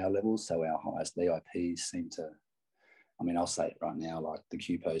highest of our levels. So our highest VIPs seem to, I mean, I'll say it right now, like the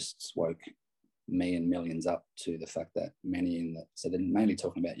Q posts woke me and millions up to the fact that many in the, so they're mainly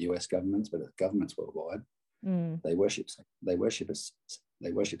talking about US governments, but governments worldwide, they worship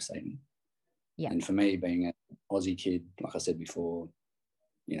Satan. Yeah. And for me, being an Aussie kid, like I said before,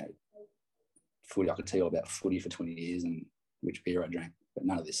 you know, footy, I could tell you all about footy for 20 years and which beer I drank, but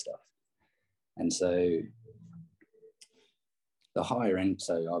none of this stuff. And so the higher end,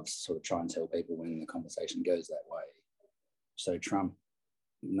 so I've sort of tried and tell people when the conversation goes that way. So Trump,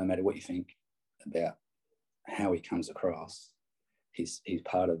 no matter what you think about how he comes across, he's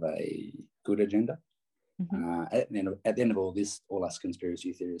part of a good agenda. At the end of all this, all us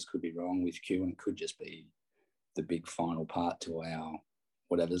conspiracy theorists could be wrong with Q, and it could just be the big final part to our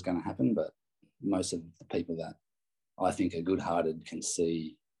whatever's going to happen. But most of the people that I think are good-hearted can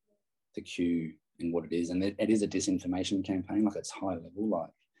see the Q in what it is, and it is a disinformation campaign. Like, it's high level. Like,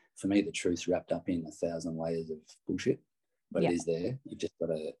 for me, the truth's wrapped up in 1,000 layers of bullshit, but it is there. You've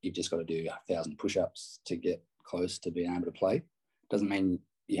just got to do 1,000 push-ups to get close to being able to play. Doesn't mean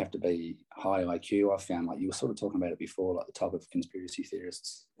you have to be high IQ. I found, like you were sort of talking about it before, like the type of conspiracy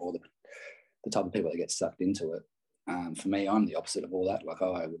theorists or the type of people that get sucked into it. For me, I'm the opposite of all that. Like,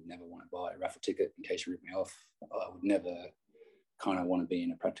 I would never want to buy a raffle ticket in case you rip me off. I would never kind of want to be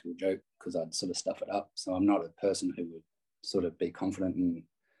in a practical joke because I'd sort of stuff it up. So I'm not a person who would sort of be confident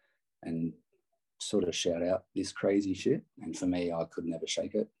and sort of shout out this crazy shit. And for me, I could never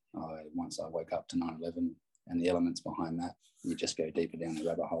shake it. Once I woke up to 9/11 and the elements behind that, you just go deeper down the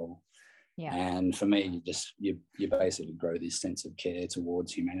rabbit hole. Yeah. And for me, you basically grow this sense of care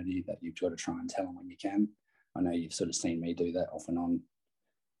towards humanity that you've got to try and tell them when you can. I know you've sort of seen me do that off and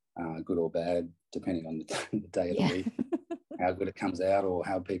on, good or bad, depending on the day of the week, how good it comes out or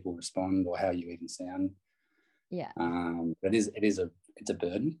how people respond or how you even sound. Yeah. But it's a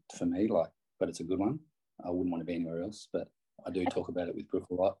burden for me, but it's a good one. I wouldn't want to be anywhere else, but I do talk about it with Brooke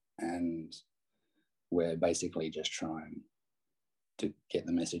a lot, and we're basically just trying to get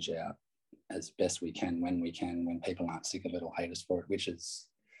the message out as best we can, when people aren't sick of it or hate us for it, which is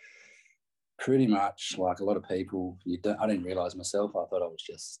pretty much like a lot of people. I didn't realize myself. I thought I was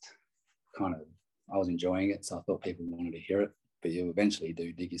just I was enjoying it, so I thought people wanted to hear it, but you eventually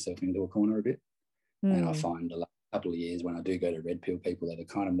do dig yourself into a corner a bit. And I find the last couple of years when I do go to red pill people that are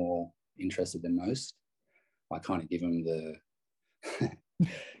kind of more interested than most, I kind of give them the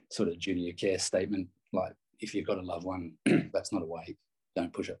sort of duty of care statement, like, if you've got a loved one that's not awake,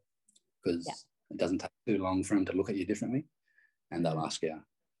 don't push it, because it doesn't take too long for them to look at you differently, and they'll ask you,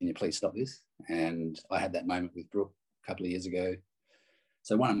 can you please stop this? And I had that moment with Brooke a couple of years ago.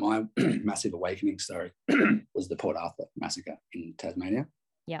 So one of my massive awakenings, was the Port Arthur massacre in Tasmania.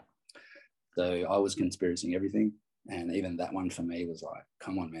 Yeah. So I was conspiracing everything, and even that one for me was like,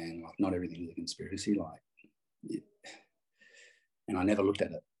 come on, man, like, not everything is a conspiracy, and I never looked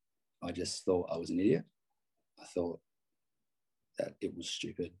at it. I just thought I was an idiot. I thought that it was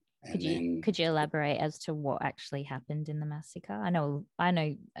stupid. And could you elaborate as to what actually happened in the massacre? I know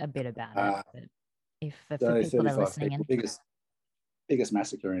a bit about it, but if for people that are listening, biggest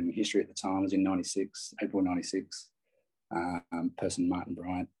massacre in history at the time was in April 96. Person Martin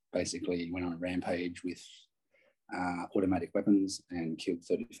Bryant basically went on a rampage with automatic weapons and killed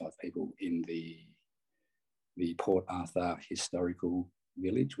 35 people in the Port Arthur historical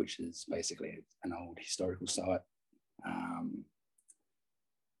village, which is basically an old historical site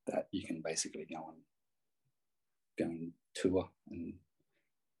that you can basically go and tour, and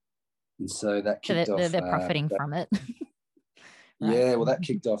so that kicked off. They're profiting from it. Right. Yeah, well, that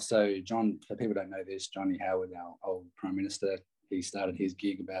kicked off. So John, for people who don't know this, Johnny Howard, our old Prime Minister, he started his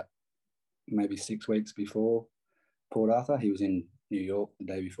gig about maybe 6 weeks before Port Arthur. He was in New York the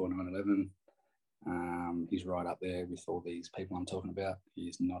day before 9/11. He's right up there with all these people I'm talking about.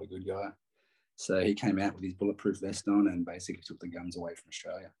 He's not a good guy. So he came out with his bulletproof vest on and basically took the guns away from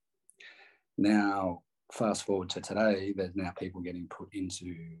Australia. Now, fast forward to today, there's now people getting put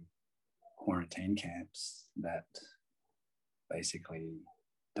into quarantine camps that basically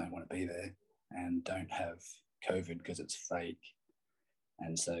don't want to be there. and don't have COVID because it's fake.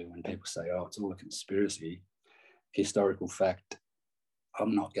 And so when people say, oh, it's all a conspiracy, historical fact,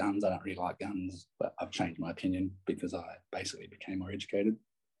 I'm not guns. I don't really like guns, but I've changed my opinion because I basically became more educated.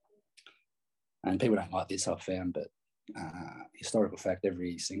 And people don't like this, I've found, but historical fact,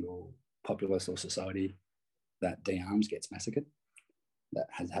 every single populace or society that de-arms gets massacred. That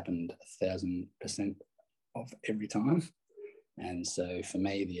has happened 1,000% of every time. And so for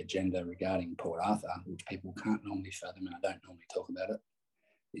me, the agenda regarding Port Arthur, which people can't normally fathom, and I don't normally talk about it,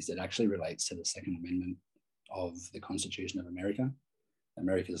 is it actually relates to the Second Amendment of the Constitution of America.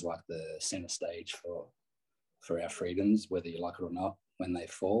 America is like the center stage for our freedoms, whether you like it or not, when they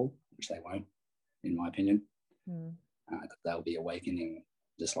fall, which they won't, in my opinion. They'll be awakening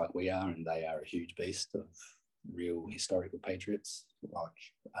just like we are, and they are a huge beast of real historical patriots, like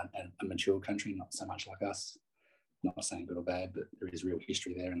a mature country, not so much like us. Not saying good or bad, but there is real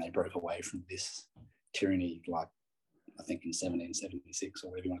history there, and they broke away from this tyranny, like I think in 1776 or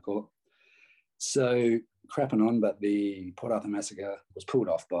whatever you want to call it. So crapping on, but the Port Arthur massacre was pulled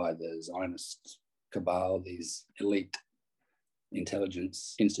off by the Zionist cabal, these elite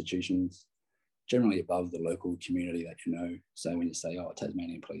intelligence institutions, generally above the local community that you know. So when you say, oh,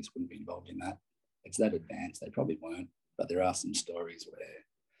 Tasmanian police wouldn't be involved in that, it's that advanced. They probably weren't, but there are some stories where,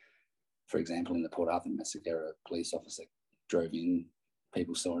 for example, in the Port Arthur massacre, a police officer drove in,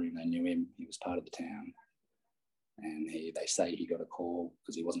 people saw him, they knew him, he was part of the town. And they say he got a call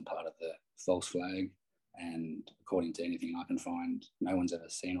because he wasn't part of the false flag. And according to anything I can find, no one's ever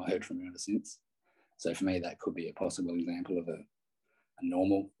seen or heard from him ever since. So for me, that could be a possible example of a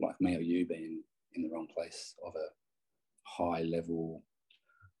normal, like me or you, being in the wrong place, of a high level,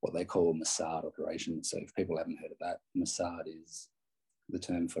 what they call Mossad operation. So if people haven't heard of that, Mossad is the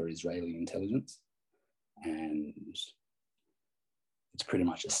term for Israeli intelligence. And it's pretty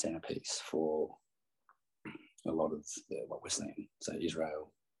much a centerpiece for a lot of what we're seeing. So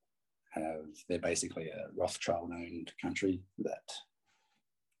Israel they're basically a Rothschild-owned country that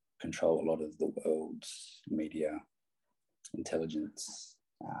control a lot of the world's media, intelligence.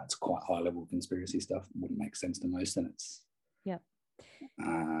 It's quite high-level conspiracy stuff. It wouldn't make sense to most, and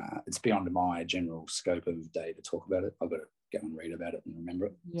it's beyond my general scope of day to talk about it. I've got to go and read about it and remember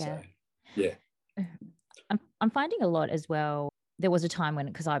it. Yeah. So, yeah. I'm finding a lot as well. There was a time when,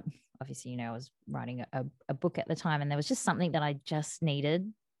 because I obviously, I was writing a book at the time, and there was just something that I just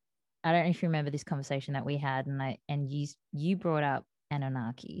needed. I don't know if you remember this conversation that we had, and you brought up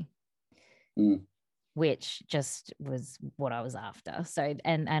Anunnaki, which just was what I was after. So,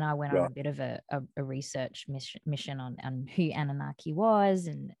 and I went on a bit of a research mission on who Anunnaki was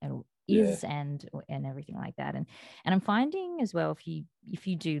and is and everything like that. And I'm finding as well, if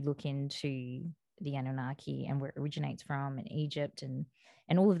you do look into the Anunnaki and where it originates from, in Egypt and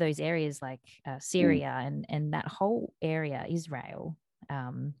all of those areas like Syria and that whole area, Israel,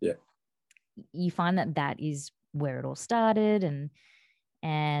 you find that is where it all started,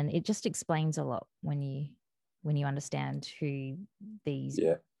 and it just explains a lot when you understand who these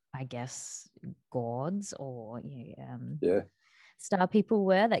I guess gods or star people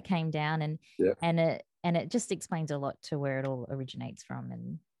were that came down, and it just explains a lot to where it all originates from.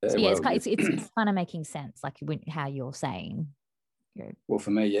 And it's kind of making sense, like how you're saying. Well,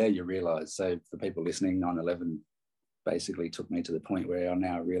 for me, you realize, so for people listening, 9/11 basically took me to the point where I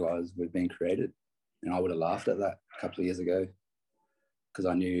now realize we've been created. And I would have laughed at that a couple of years ago because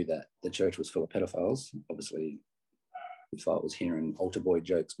I knew that the church was full of pedophiles. Obviously, if I was hearing altar boy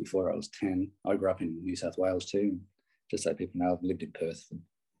jokes before I was 10, I grew up in New South Wales too. Just so people know, I've lived in Perth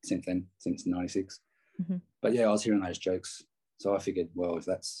since 96. But I was hearing those jokes. So I figured, well, if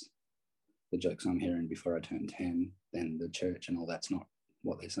that's the jokes I'm hearing before I turn 10, then the church and all that's not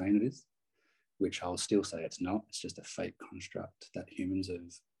what they're saying it is, which I'll still say it's not. It's just a fake construct that humans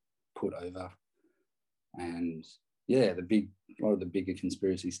have put over. And a lot of the bigger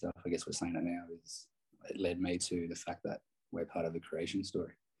conspiracy stuff, I guess we're saying it now, is it led me to the fact that we're part of the creation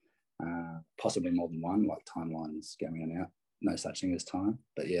story. Possibly more than one, like timelines going in and out. No such thing as time.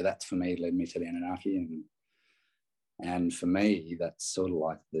 But that's for me led me to the Anunnaki. And for me, that's sort of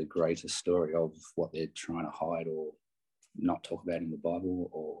like the greatest story of what they're trying to hide or not talk about in the Bible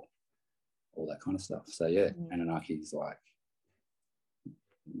or all that kind of stuff. So Anunnaki is like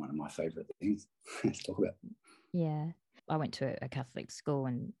one of my favorite things to talk about. Yeah. I went to a Catholic school,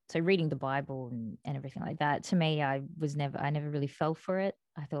 and so reading the Bible and everything like that, to me, I never really fell for it.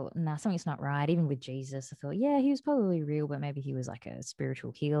 I thought, something's not right. Even with Jesus, I thought, he was probably real, but maybe he was like a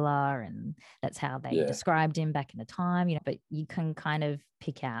spiritual healer, and that's how they described him back in the time, But you can kind of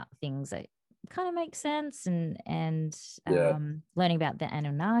pick out things that kind of makes sense. And Yeah. learning about the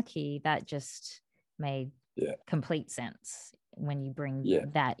Anunnaki, that just made Yeah. complete sense when you bring Yeah.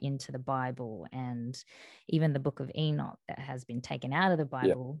 that into the Bible, and even the book of Enoch that has been taken out of the Yeah.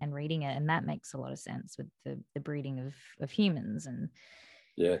 Bible, and reading it, and that makes a lot of sense with the breeding of humans.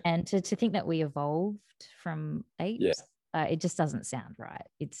 And to think that we evolved from apes, it just doesn't sound right.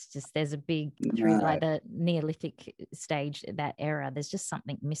 It's just, there's a big, through No. like the Neolithic stage, that era, there's just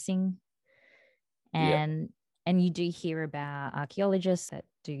something missing. And you do hear about archaeologists that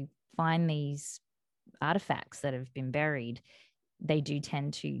do find these artifacts that have been buried. They do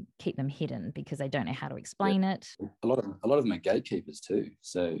tend to keep them hidden because they don't know how to explain it. A lot of them are gatekeepers too.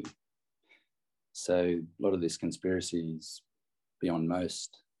 So a lot of this conspiracy is beyond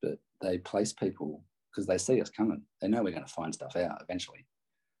most, but they place people because they see us coming. They know we're going to find stuff out eventually,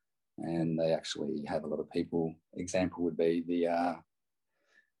 and they actually have a lot of people. Example would be the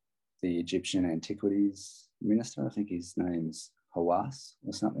Egyptian antiquities minister. I think his name's Hawass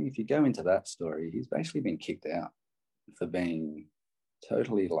or something. If you go into that story, he's basically been kicked out for being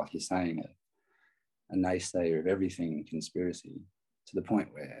totally, like you're saying, a naysayer of everything in conspiracy, to the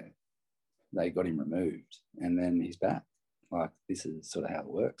point where they got him removed, and then he's back. Like, this is sort of how it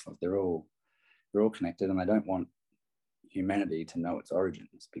works. Like, they're all connected, and they don't want humanity to know its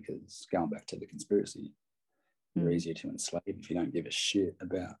origins, because going back to the conspiracy, you're easier to enslave if you don't give a shit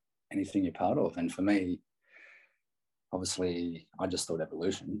about anything you're part of. And for me, obviously, I just thought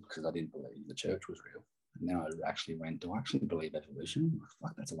evolution because I didn't believe the church was real. And then I actually went, do I actually believe evolution?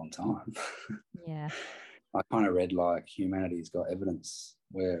 Fuck, that's a long time. Yeah. I kind of read like humanity's got evidence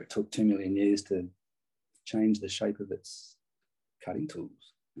where it took 2 million years to change the shape of its cutting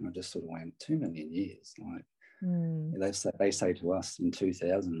tools. And I just sort of went, 2 million years. Like, they say to us in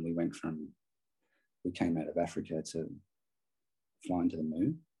 2000, we came out of Africa to flying to the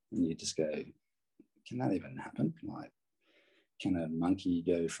moon. And you just go, can that even happen? Like, can a monkey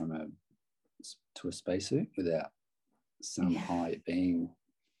go to a spacesuit without some high being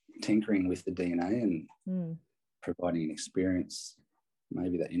tinkering with the DNA and providing an experience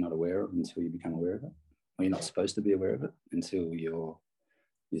maybe that you're not aware of until you become aware of it? Or you're not supposed to be aware of it until your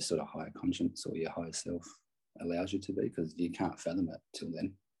sort of higher conscience or your higher self allows you to be, because you can't fathom it till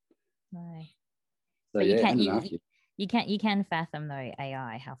then. No. So but you can fathom though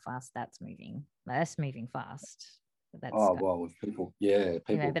AI, how fast that's moving. That's moving fast. That's with people,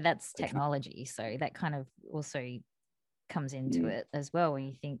 but that's technology, so that kind of also comes into it as well, when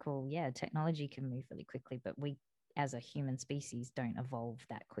you think, well, yeah, technology can move really quickly, but we as a human species don't evolve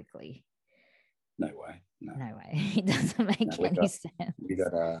that quickly. No way. It doesn't make any sense.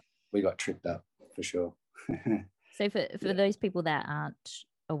 We got tripped up for sure. So for those people that aren't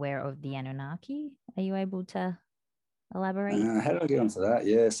aware of the Anunnaki, are you able to elaborate? How do I get onto that?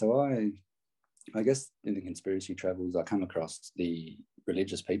 Yeah, so I guess in the conspiracy travels, I come across the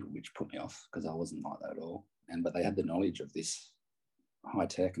religious people, which put me off because I wasn't like that at all. But they had the knowledge of this high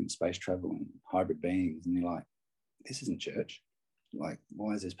tech and space travel and hybrid beings, and you're like, this isn't church. Like,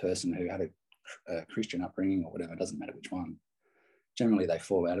 why is this person who had a Christian upbringing or whatever, doesn't matter which one, generally they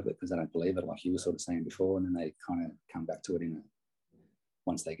fall out of it because they don't believe it, like you were sort of saying before, and then they kind of come back to it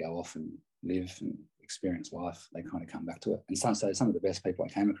once they go off and live and experience life, they kind of come back to it. And some of the best people I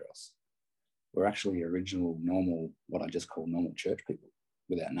came across were actually original, normal, what I just call normal church people,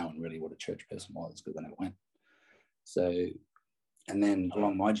 without knowing really what a church person was, because I never went. So, and then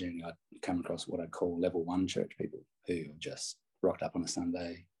along my journey, I'd come across what I'd call level 1 church people, who just rocked up on a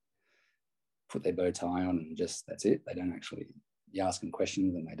Sunday, put their bow tie on, and just, that's it. They don't actually, you ask them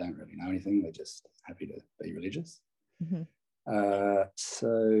questions and they don't really know anything. They're just happy to be religious.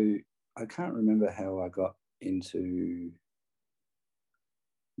 So I can't remember how I got into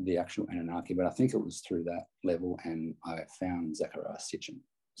the actual Anunnaki, but I think it was through that level, and I found Zecharia Sitchin.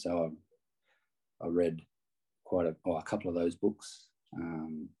 So I read a couple of those books.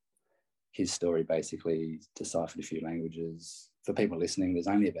 His story basically deciphered a few languages. For people listening, there's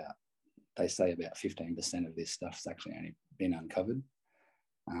only they say about 15% of this stuff's actually only been uncovered.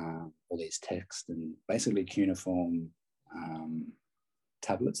 All these texts and basically cuneiform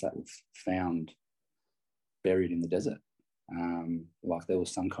tablets that were found buried in the desert. Like there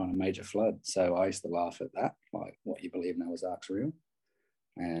was some kind of major flood. So I used to laugh at that, like, what, you believe Noah's Ark's real?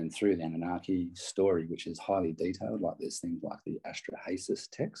 And through the Anunnaki story, which is highly detailed, like there's things like the Astrahasis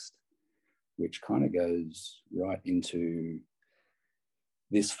text, which kind of goes right into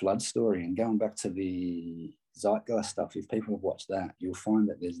this flood story. And going back to the Zeitgeist stuff, if people have watched that, you'll find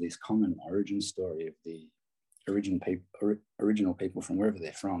that there's this common origin story of the original people from wherever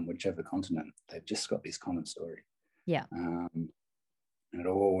they're from, whichever continent, they've just got this common story. Yeah. And it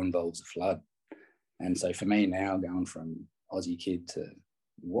all involves a flood. And so for me now, going from Aussie kid to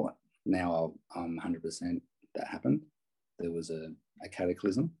what? Now I'm 100% that happened. There was a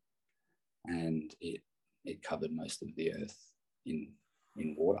cataclysm, and it covered most of the earth in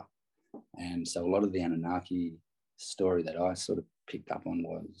water. And so a lot of the Anunnaki story that I sort of picked up on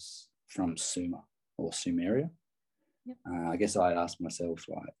was from Sumer or Sumeria. Yep. I guess I asked myself,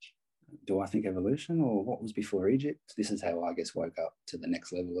 like, do I think evolution, or what was before Egypt? This is how I guess woke up to the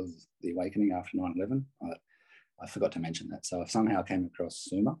next level of the awakening after 9/11. I forgot to mention that. So I somehow came across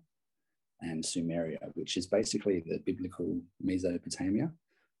Sumer and Sumeria, which is basically the biblical Mesopotamia,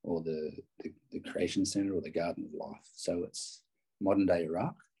 or the creation center, or the Garden of Life. So it's modern day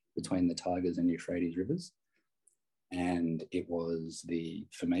Iraq, between the Tigris and Euphrates rivers. And it was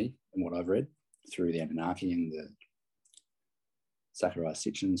for me, and what I've read through the Anunnaki and the Zachariah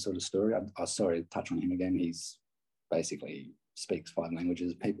Sitchin sort of story. I sorry to touch on him again. He's basically speaks 5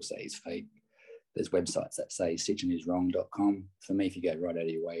 languages. People say he's fake. There's websites that say sitchiniswrong.com. For me, if you go right out of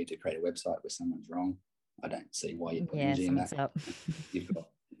your way to create a website where someone's wrong, I don't see why you're putting energy in that. Up. You've got,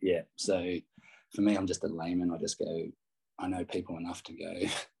 yeah. So for me, I'm just a layman. I just go, I know people enough to go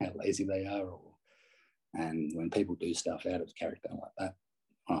how lazy they are. And when people do stuff out of character like that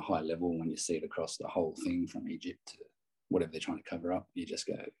on a high level, when you see it across the whole thing from Egypt to whatever they're trying to cover up, you just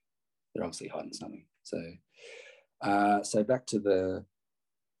go, they're obviously hiding something. So back to the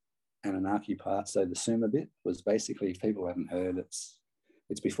Anunnaki part. So the Sumer bit was basically, if people haven't heard, it's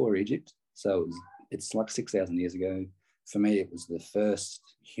before Egypt. So it's like 6,000 years ago. For me, it was the first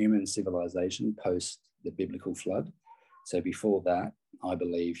human civilization post the biblical flood. So before that, I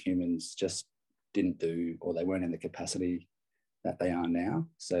believe humans just didn't do, or they weren't in the capacity that they are now.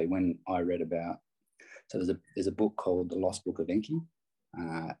 So when I read about, so there's a book called The Lost Book of Enki.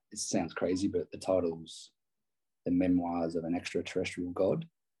 It sounds crazy, but the title's The Memoirs of an Extraterrestrial God.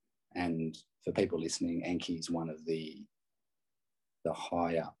 And for people listening, Enki is one of the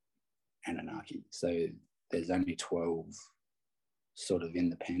higher Anunnaki. So there's only 12 sort of in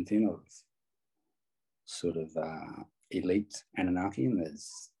the pantheon of sort of elite Anunnaki, and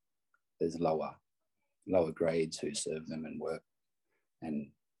there's lower grades who serve them and work.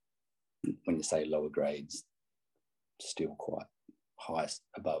 And when you say lower grades, still quite high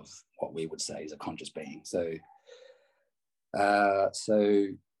above what we would say is a conscious being. So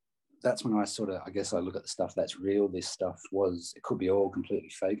that's when I guess I look at the stuff that's real. This stuff it could be all completely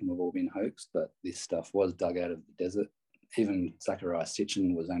fake and we've all been hoaxed, but this stuff was dug out of the desert. Even Zachariah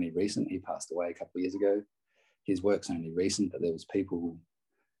Sitchin was only recent. He passed away a couple of years ago. His work's only recent, but there was people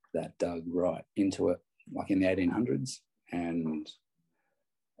that dug right into it, like in the 1800s, and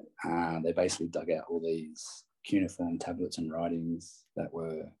they basically dug out all these cuneiform tablets and writings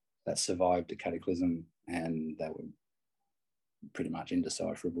that survived the cataclysm, and they were pretty much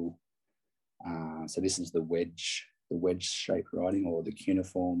indecipherable. So this is the wedge-shaped writing, or the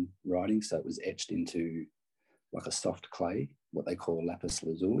cuneiform writing. So it was etched into like a soft clay, what they call lapis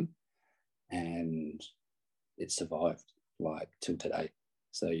lazuli, and it survived like till today.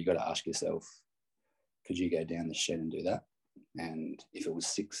 So you got to ask yourself, could you go down the shed and do that? And if it was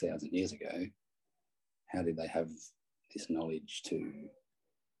 6,000 years ago, how did they have this knowledge to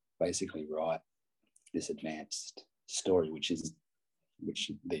basically write this advanced story, which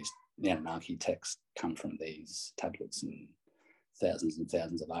the Anunnaki texts come from these tablets and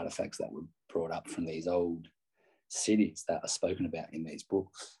thousands of artifacts that were brought up from these old cities that are spoken about in these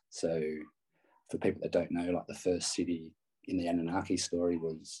books. So for people that don't know, like the first city in the Anunnaki story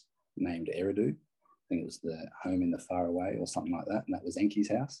was named Eridu. I think it was the home in the far away or something like that, and that was Enki's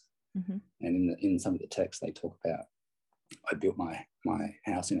house. Mm-hmm. And in some of the texts, they talk about, I built my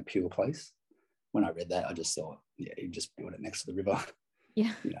house in a pure place. When I read that, I just thought, yeah, you just built it next to the river.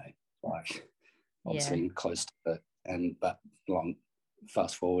 Yeah. You know, like obviously close to it. But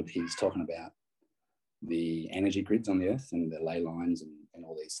fast forward, he's talking about the energy grids on the earth and the ley lines and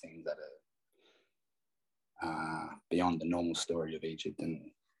all these things that are beyond the normal story of Egypt,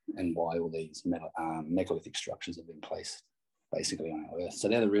 and why all these megalithic structures have been placed basically on our earth. So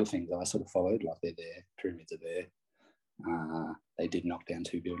they're the real things I sort of followed, like they're there, pyramids are there. They did knock down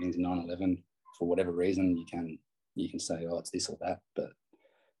 2 buildings in 9/11. For whatever reason, you can say, oh, it's this or that, but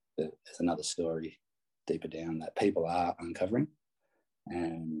there's another story deeper down that people are uncovering,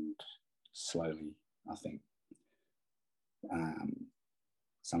 and slowly, I think,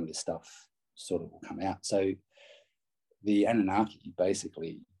 some of this stuff sort of will come out. So the Anunnaki,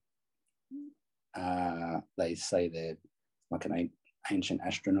 basically, they say they're like an ancient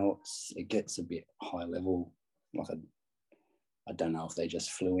astronauts. It gets a bit high level, like I don't know if they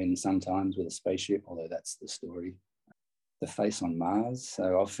just flew in sometimes with a spaceship, although that's the story. the face on Mars.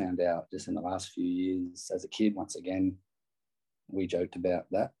 So I've found out just in the last few years as a kid, once again, we joked about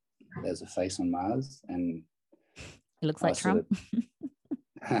that. There's a face on Mars, and it looks like Trump.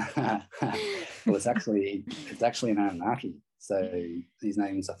 Well, it's actually an Anunnaki. So his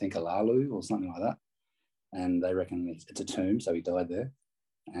name's, I think, Alalu or something like that. And they reckon it's a tomb, so he died there.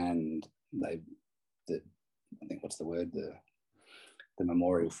 And I think, what's the word? The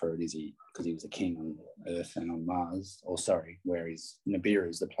memorial for it is because he was a king on Earth and on Mars, or sorry, where Nibiru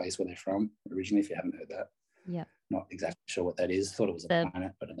is the place where they're from originally, if you haven't heard that. Yeah. Not exactly sure what that is. Thought it was a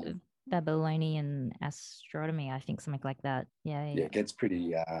planet, but I don't know. Babylonian astronomy, I think, something like that. Yeah. It gets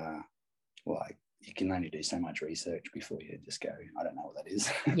pretty like you can only do so much research before you just go, I don't know what that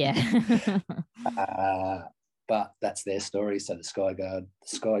is. Yeah. But that's their story. So the sky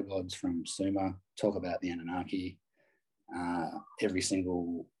gods from Sumer talk about the Anunnaki. Every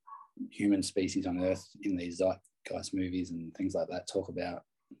single human species on Earth in these zeitgeist movies and things like that talk about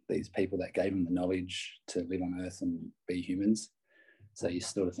these people that gave them the knowledge to live on Earth and be humans. So you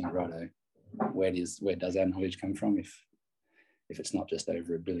sort of think, righto, where does our knowledge come from if it's not just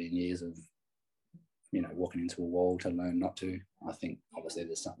over 1 billion years of, walking into a wall to learn not to? I think obviously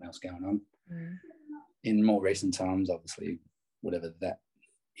there's something else going on. In more recent times, obviously, whatever that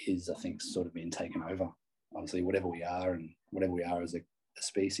is, I think, sort of been taken over. Obviously, whatever we are as a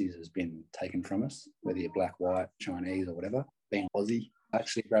species has been taken from us, whether you're black, white, Chinese, or whatever. Being Aussie, I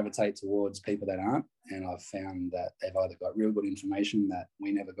actually gravitate towards people that aren't, and I've found that they've either got real good information that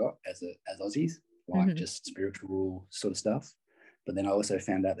we never got as Aussies, like just spiritual sort of stuff. But then I also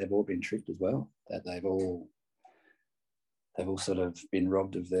found out they've all been tricked as well, that they've all sort of been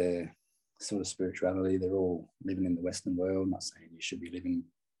robbed of their sort of spirituality. They're all living in the Western world. I'm not saying you should be living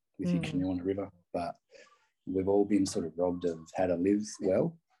with your canoe on a river, but we've all been sort of robbed of how to live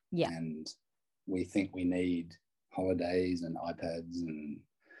well. Yeah. And we think we need holidays and iPads, and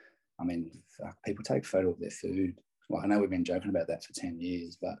I mean, people take photo of their food. Well, I know we've been joking about that for 10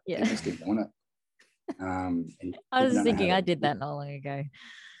 years, but people still want it. I was thinking I did that not long ago.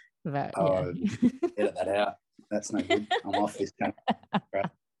 But edit that out. That's no good. I'm off this channel. Right?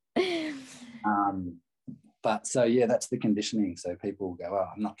 But so yeah, that's the conditioning. So people go, "Oh,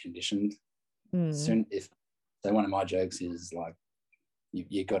 I'm not conditioned." Soon, one of my jokes is like,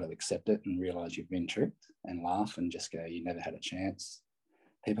 you got to accept it and realize you've been tricked, and laugh and just go, "You never had a chance."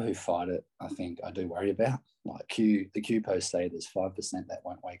 People who fight it, I think I do worry about. Like the Q posts say there's 5% that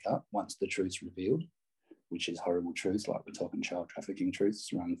won't wake up once the truth's revealed, which is horrible truths. Like we're talking child trafficking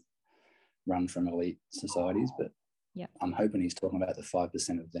truths run from elite societies. But I'm hoping he's talking about the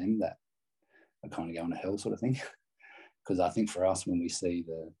 5% of them that are kind of going to hell, sort of thing. Because I think for us, when we see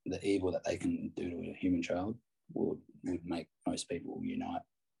the evil that they can do to a human child, would make most people unite.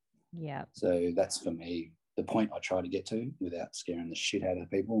 Yeah. So that's, for me, the point I try to get to without scaring the shit out of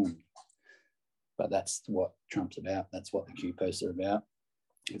people. But that's what Trump's about. That's what the Q posts are about.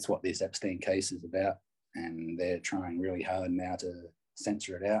 It's what this Epstein case is about. And they're trying really hard now to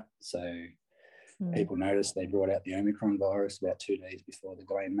censor it out. So people noticed they brought out the Omicron virus about 2 days before the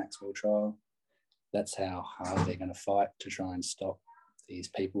Ghislaine Maxwell trial. That's how hard they're going to fight to try and stop these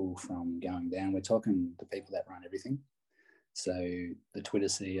people from going down. We're talking the people that run everything. So the Twitter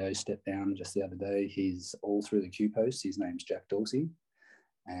CEO stepped down just the other day. He's all through the Q posts. His name's Jack Dorsey.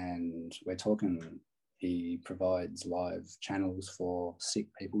 And we're talking, he provides live channels for sick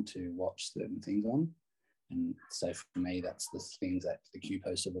people to watch certain things on. And so for me, that's the things that the Q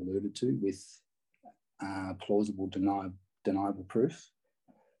posts have alluded to with plausible deniable proof.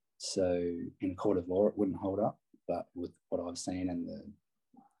 So in a court of law, it wouldn't hold up. But with what I've seen and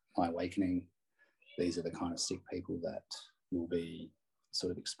my awakening, these are the kind of sick people that will be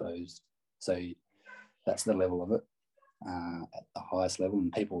sort of exposed. So that's the level of it at the highest level.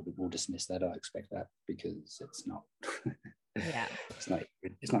 And people will dismiss that. I expect that, because it's not. It's not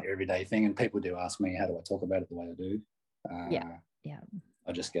your everyday thing. And people do ask me, how do I talk about it the way I do?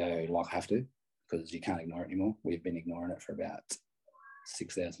 I just go, like, I have to, because you can't ignore it anymore. We've been ignoring it for about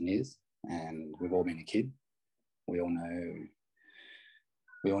 6,000 years, and we've all been a kid. We all know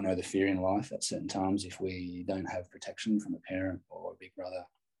the fear in life at certain times if we don't have protection from a parent or a big brother.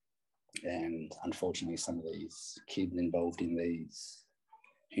 And unfortunately, some of these kids involved in these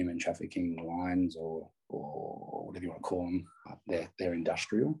human trafficking lines or whatever you want to call them, they're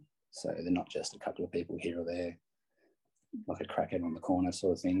industrial. So they're not just a couple of people here or there, like a crackhead on the corner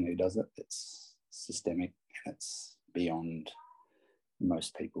sort of thing who does it. It's systemic, and it's beyond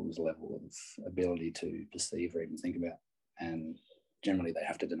most people's level of ability to perceive or even think about. And generally they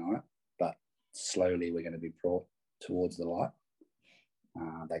have to deny it, but slowly we're going to be brought towards the light.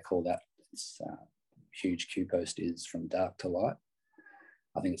 They call that, it's huge Q post is From Dark to Light.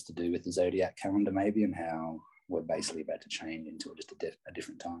 I think it's to do with the zodiac calendar maybe, and how we're basically about to change into just a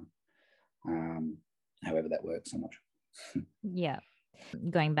different time. However that works, I'm not sure. Yeah.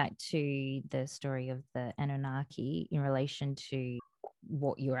 Going back to the story of the Anunnaki in relation to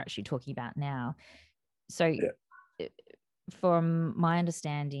what you're actually talking about now. So from my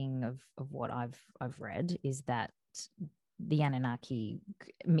understanding of what I've read is that the Anunnaki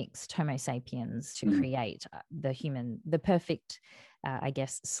mixed Homo sapiens to create the perfect, I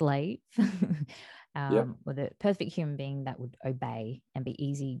guess, slave, or the perfect human being that would obey and be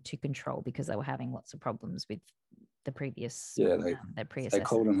easy to control, because they were having lots of problems with the previous, their predecessor.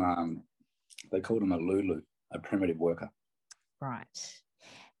 They called him a Lulu, a primitive worker. Right.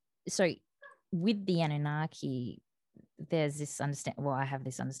 So with the Anunnaki, there's this I have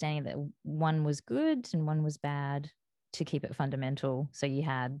this understanding that one was good and one was bad, to keep it fundamental. So you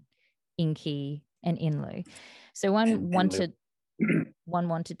had Inky and Inlu. So one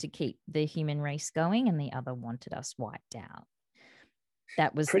wanted to keep the human race going, and the other wanted us wiped out.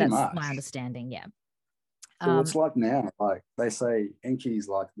 That's my understanding. Yeah. So it's like now, like they say Inky's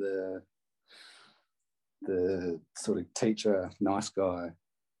like the sort of teacher, nice guy.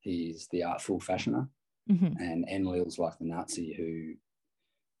 He's the artful fashioner. And Enlil's like the Nazi who,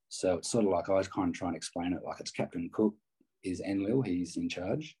 so it's sort of like I was kind of trying to explain it like it's Captain Cook is Enlil, he's in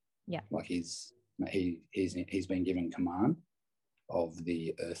charge. Yeah. Like he's been given command of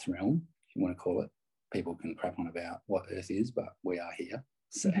the Earth realm, if you want to call it. People can crap on about what Earth is, but we are here.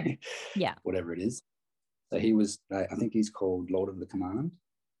 So whatever it is. So he was, I think he's called Lord of the Command,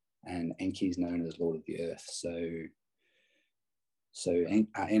 and Enki's known as Lord of the Earth. So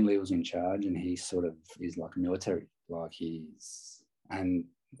Enlil's in charge, and he sort of is like military, like and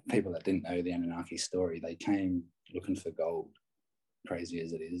people that didn't know the Anunnaki story, they came looking for gold, crazy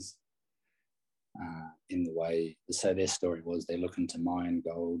as it is, in the way, so their story was they're looking to mine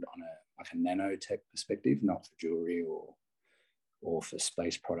gold on a nanotech perspective, not for jewelry or for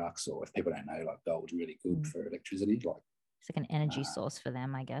space products, or if people don't know, like gold's really good for electricity. Like it's like an energy source for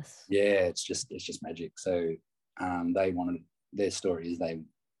them, I guess. Yeah, it's just magic. So they wanted, their story is the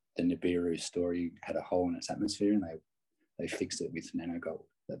Nibiru story had a hole in its atmosphere, and they fixed it with nano gold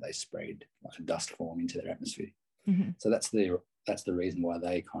that they sprayed like a dust form into their atmosphere. So that's the reason why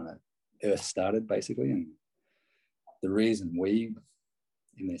they kind of Earth started basically, and the reason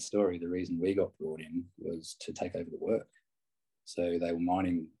in their story, the reason we got brought in was to take over the work. So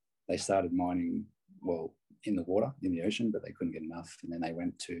they started mining, well, in the water, in the ocean, but they couldn't get enough, and then they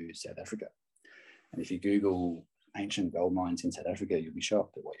went to South Africa. And if you Google ancient gold mines in South Africa, you'll be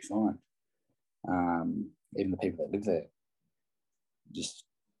shocked at what you find. Even the people that live there just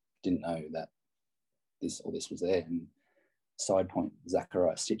didn't know that this was there. And side point,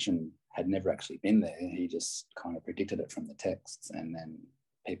 Zachariah Sitchin had never actually been there. He just kind of predicted it from the texts, and then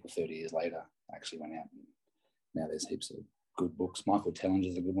people 30 years later actually went out, and now there's heaps of good books. Michael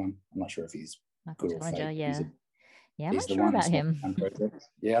Tellinger's a good one. I'm not sure if he's Michael good Tellinger, or fake. I'm not sure about him.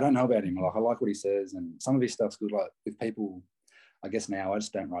 Yeah, I don't know about him. Like, I like what he says, and some of his stuff's good. Like with people, I guess now I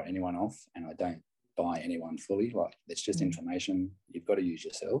just don't write anyone off, and I don't buy anyone fully. Like, it's just information. You've got to use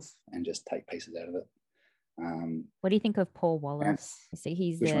yourself and just take pieces out of it. What do you think of Paul Wallace? So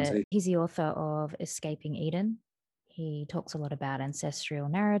he's the author of Escaping Eden. He talks a lot about ancestral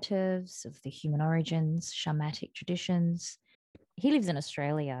narratives of the human origins, shamanic traditions. He lives in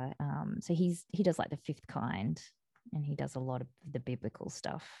Australia, so he does like the fifth kind, and he does a lot of the biblical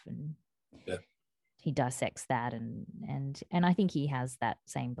stuff, and he dissects that, and I think he has that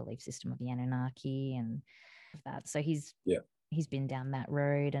same belief system of the Anunnaki and that. So he's been down that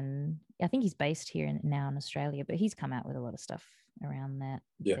road, and I think he's based here now in Australia, but he's come out with a lot of stuff around that,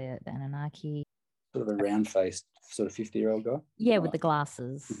 the Anunnaki. Sort of a round-faced, sort of 50-year-old guy. Yeah, with the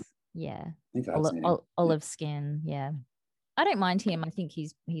glasses. Yeah, I think olive skin. Yeah, I don't mind him. I think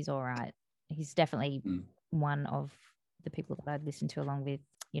he's all right. He's definitely one of the people that I'd listen to, along with,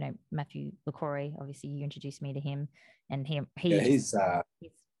 Matthew LaCroix. Obviously, you introduced me to him, and he's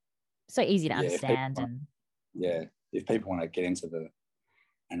so easy to understand. If people want to get into the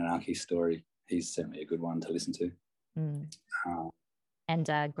Anunnaki story, he's certainly a good one to listen to. And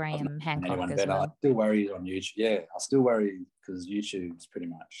Graham Hancock as well. I still worry on YouTube. Yeah, I still worry because YouTube's pretty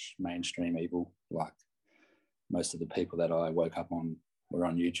much mainstream evil. Like, most of the people that I woke up on were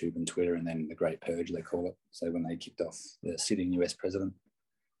on YouTube and Twitter, and then the Great Purge, they call it. So when they kicked off the sitting US president,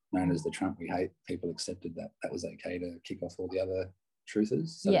 known as the Trump we hate, people accepted that was okay to kick off all the other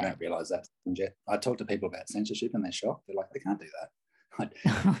truthers. So they don't realise that. I talk to people about censorship, and they're shocked. They're like, they can't do that.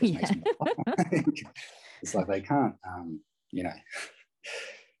 Makes me laugh. It's like they can't,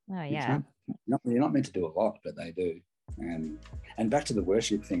 Oh, yeah. You're not meant to do a lot, but they do. And back to the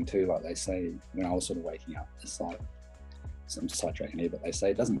worship thing too, like they say, when I was sort of waking up, it's like, I'm sidetracking here, but they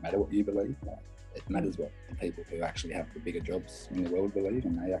say it doesn't matter what you believe. Like, it matters what the people who actually have the bigger jobs in the world believe,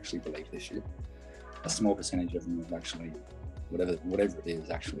 and they actually believe this shit. A small percentage of them have actually, whatever it is,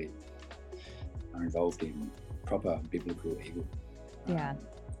 actually are involved in proper biblical evil. Yeah.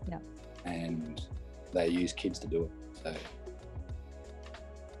 And they use kids to do it. So.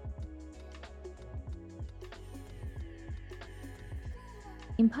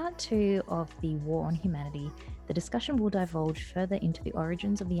 In part 2 of The War on Humanity, the discussion will divulge further into the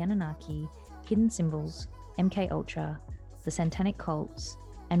origins of the Anunnaki, hidden symbols, MK Ultra, the satanic cults,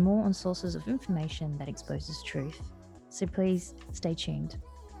 and more on sources of information that exposes truth. So please stay tuned.